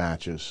comeback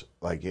matches,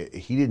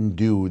 he didn't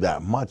do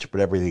that much,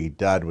 but everything he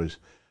did was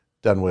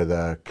done with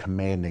a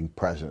commanding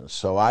presence.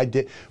 So I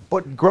did.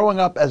 But growing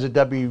up as a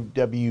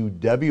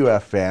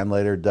WWF fan,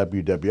 later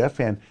WWF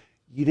fan,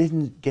 you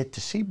didn't get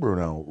to see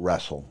Bruno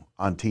wrestle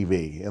on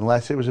TV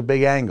unless it was a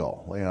big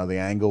angle. The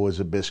angle was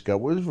Zbyszko.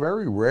 It was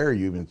very rare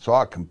you even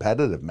saw a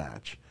competitive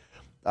match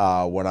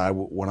when I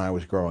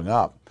was growing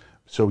up.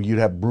 So you'd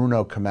have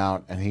Bruno come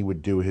out and he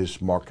would do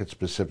his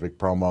market-specific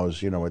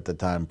promos, at the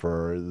time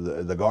for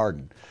the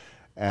Garden.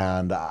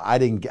 And I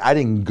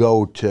didn't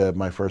go to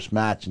my first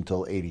match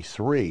until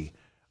 '83.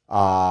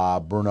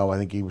 Bruno, I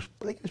think he was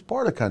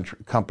part of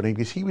company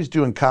because he was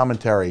doing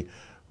commentary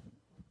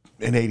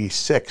in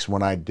 '86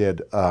 when I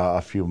did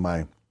a few of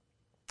my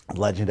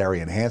legendary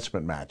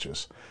enhancement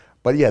matches.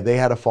 But yeah, they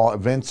had a fall.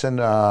 Vince and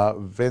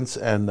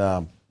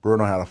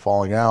Bruno had a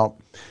falling out.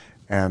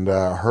 And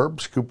Herb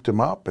scooped him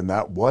up, and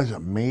that was a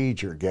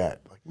major get,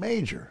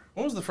 major.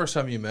 When was the first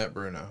time you met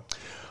Bruno?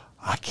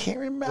 I can't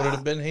remember. Would it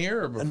have been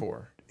here or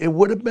before? It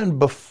would have been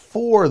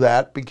before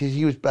that because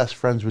he was best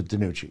friends with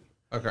DiNucci.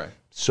 Okay.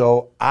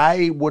 So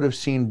I would have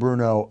seen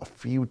Bruno a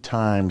few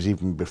times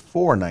even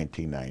before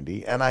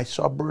 1990, and I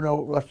saw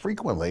Bruno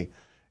frequently,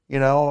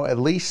 at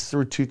least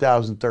through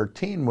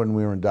 2013 when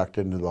we were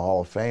inducted into the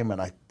Hall of Fame,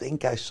 and I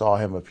think I saw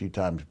him a few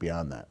times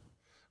beyond that.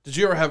 Did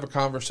you ever have a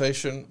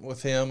conversation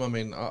with him? I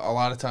mean, a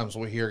lot of times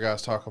we hear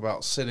guys talk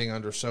about sitting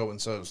under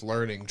so-and-so's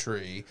learning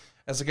tree.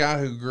 As a guy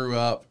who grew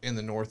up in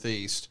the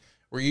Northeast,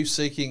 were you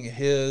seeking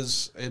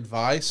his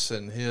advice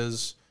and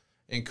his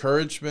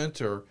encouragement,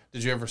 or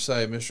did you ever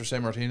say, "Mr.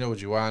 Sammartino,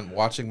 would you mind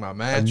watching my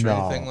match," or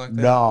anything like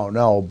that?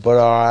 No.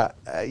 But,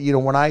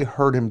 when I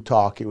heard him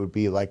talk, it would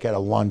be like at a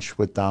lunch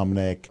with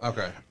Dominic.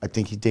 Okay. I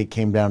think he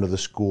came down to the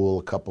school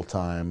a couple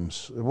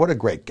times. What a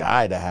great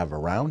guy to have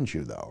around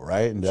you, though,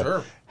 right? And sure.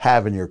 To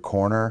have in your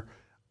corner.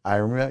 I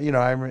remember,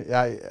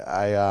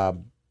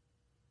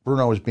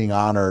 Bruno was being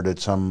honored at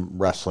some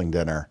wrestling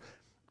dinner,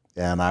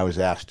 and I was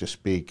asked to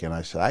speak, and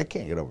I said, I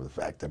can't get over the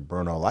fact that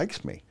Bruno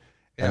likes me.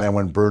 Yeah. And then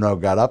when Bruno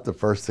got up, the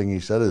first thing he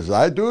said is,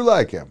 "I do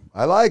like him.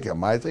 I like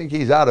him. I think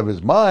he's out of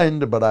his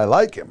mind, but I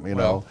like him,"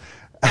 know.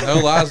 No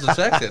lies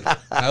detected.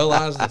 No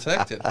lies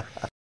detected.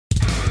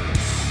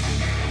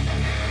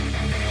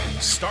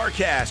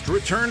 StarCast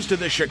returns to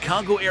the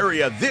Chicago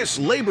area this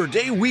Labor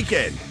Day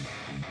weekend.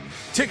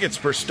 Tickets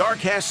for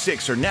StarCast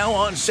 6 are now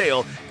on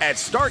sale at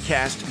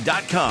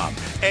StarCast.com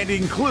and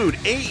include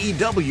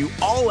AEW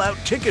All-Out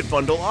Ticket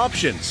Bundle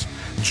options.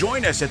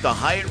 Join us at the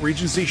Hyatt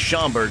Regency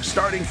Schaumburg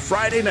starting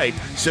Friday night,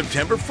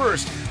 September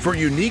 1st, for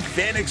unique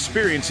fan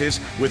experiences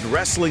with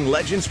wrestling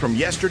legends from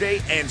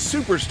yesterday and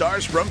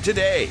superstars from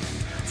today.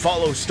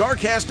 Follow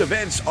StarCast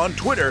events on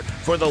Twitter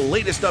for the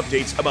latest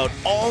updates about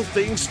all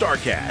things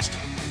StarCast.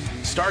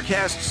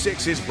 StarCast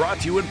 6 is brought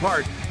to you in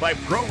part by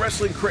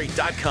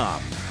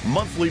ProWrestlingCrate.com.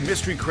 Monthly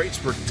mystery crates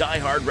for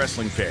die-hard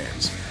wrestling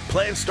fans.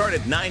 Plans start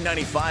at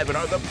 $9.95 and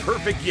are the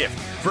perfect gift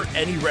for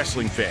any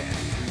wrestling fan.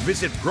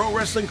 Visit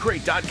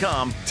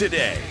ProWrestlingCrate.com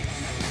today.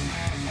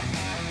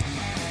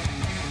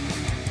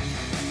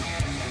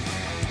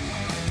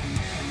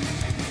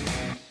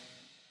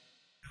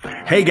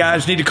 Hey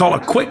guys, need to call a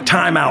quick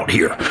timeout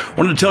here.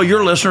 Wanted to tell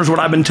your listeners what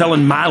I've been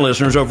telling my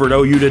listeners over at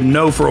OU Didn't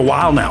Know for a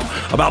while now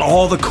about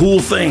all the cool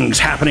things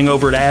happening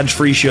over at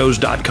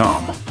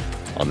adsfreeshows.com.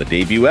 On the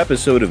debut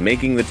episode of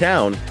Making the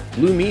Town,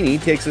 Blue Meanie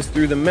takes us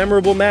through the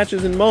memorable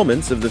matches and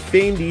moments of the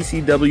famed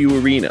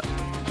ECW arena,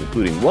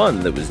 including one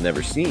that was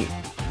never seen.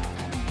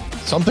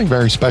 Something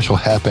very special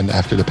happened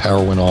after the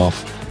power went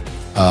off.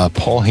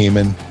 Paul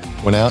Heyman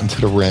went out into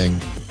the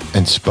ring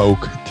and spoke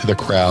to the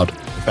crowd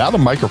without a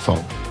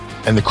microphone.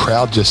 And the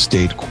crowd just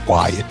stayed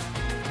quiet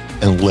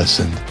and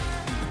listened.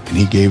 And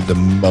he gave the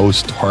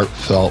most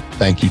heartfelt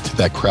thank you to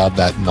that crowd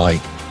that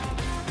night.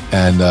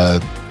 And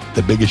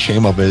the biggest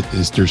shame of it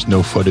is there's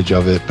no footage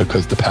of it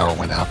because the power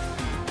went out.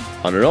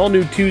 On an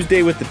all-new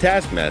Tuesday with the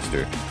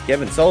Taskmaster,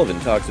 Kevin Sullivan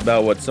talks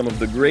about what some of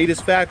the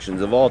greatest factions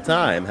of all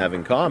time have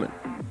in common.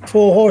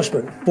 4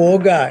 horsemen, 4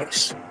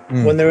 guys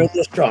when they're at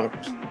the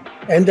strongest.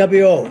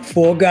 NWO,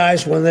 4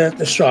 guys when they're at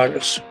the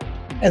strongest.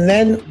 And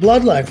then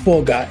Bloodline,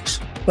 4 guys.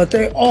 But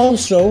they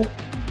also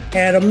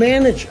had a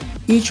manager,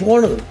 each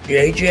one of them,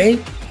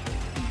 JJ,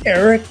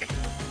 Eric,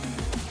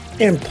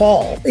 and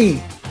Paul E.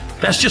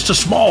 That's just a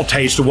small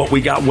taste of what we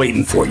got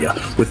waiting for you.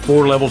 With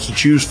 4 levels to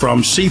choose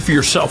from, see for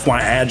yourself why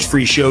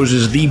Ads-Free Shows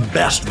is the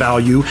best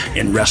value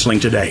in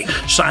wrestling today.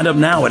 Sign up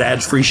now at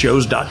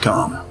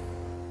adsfreeshows.com.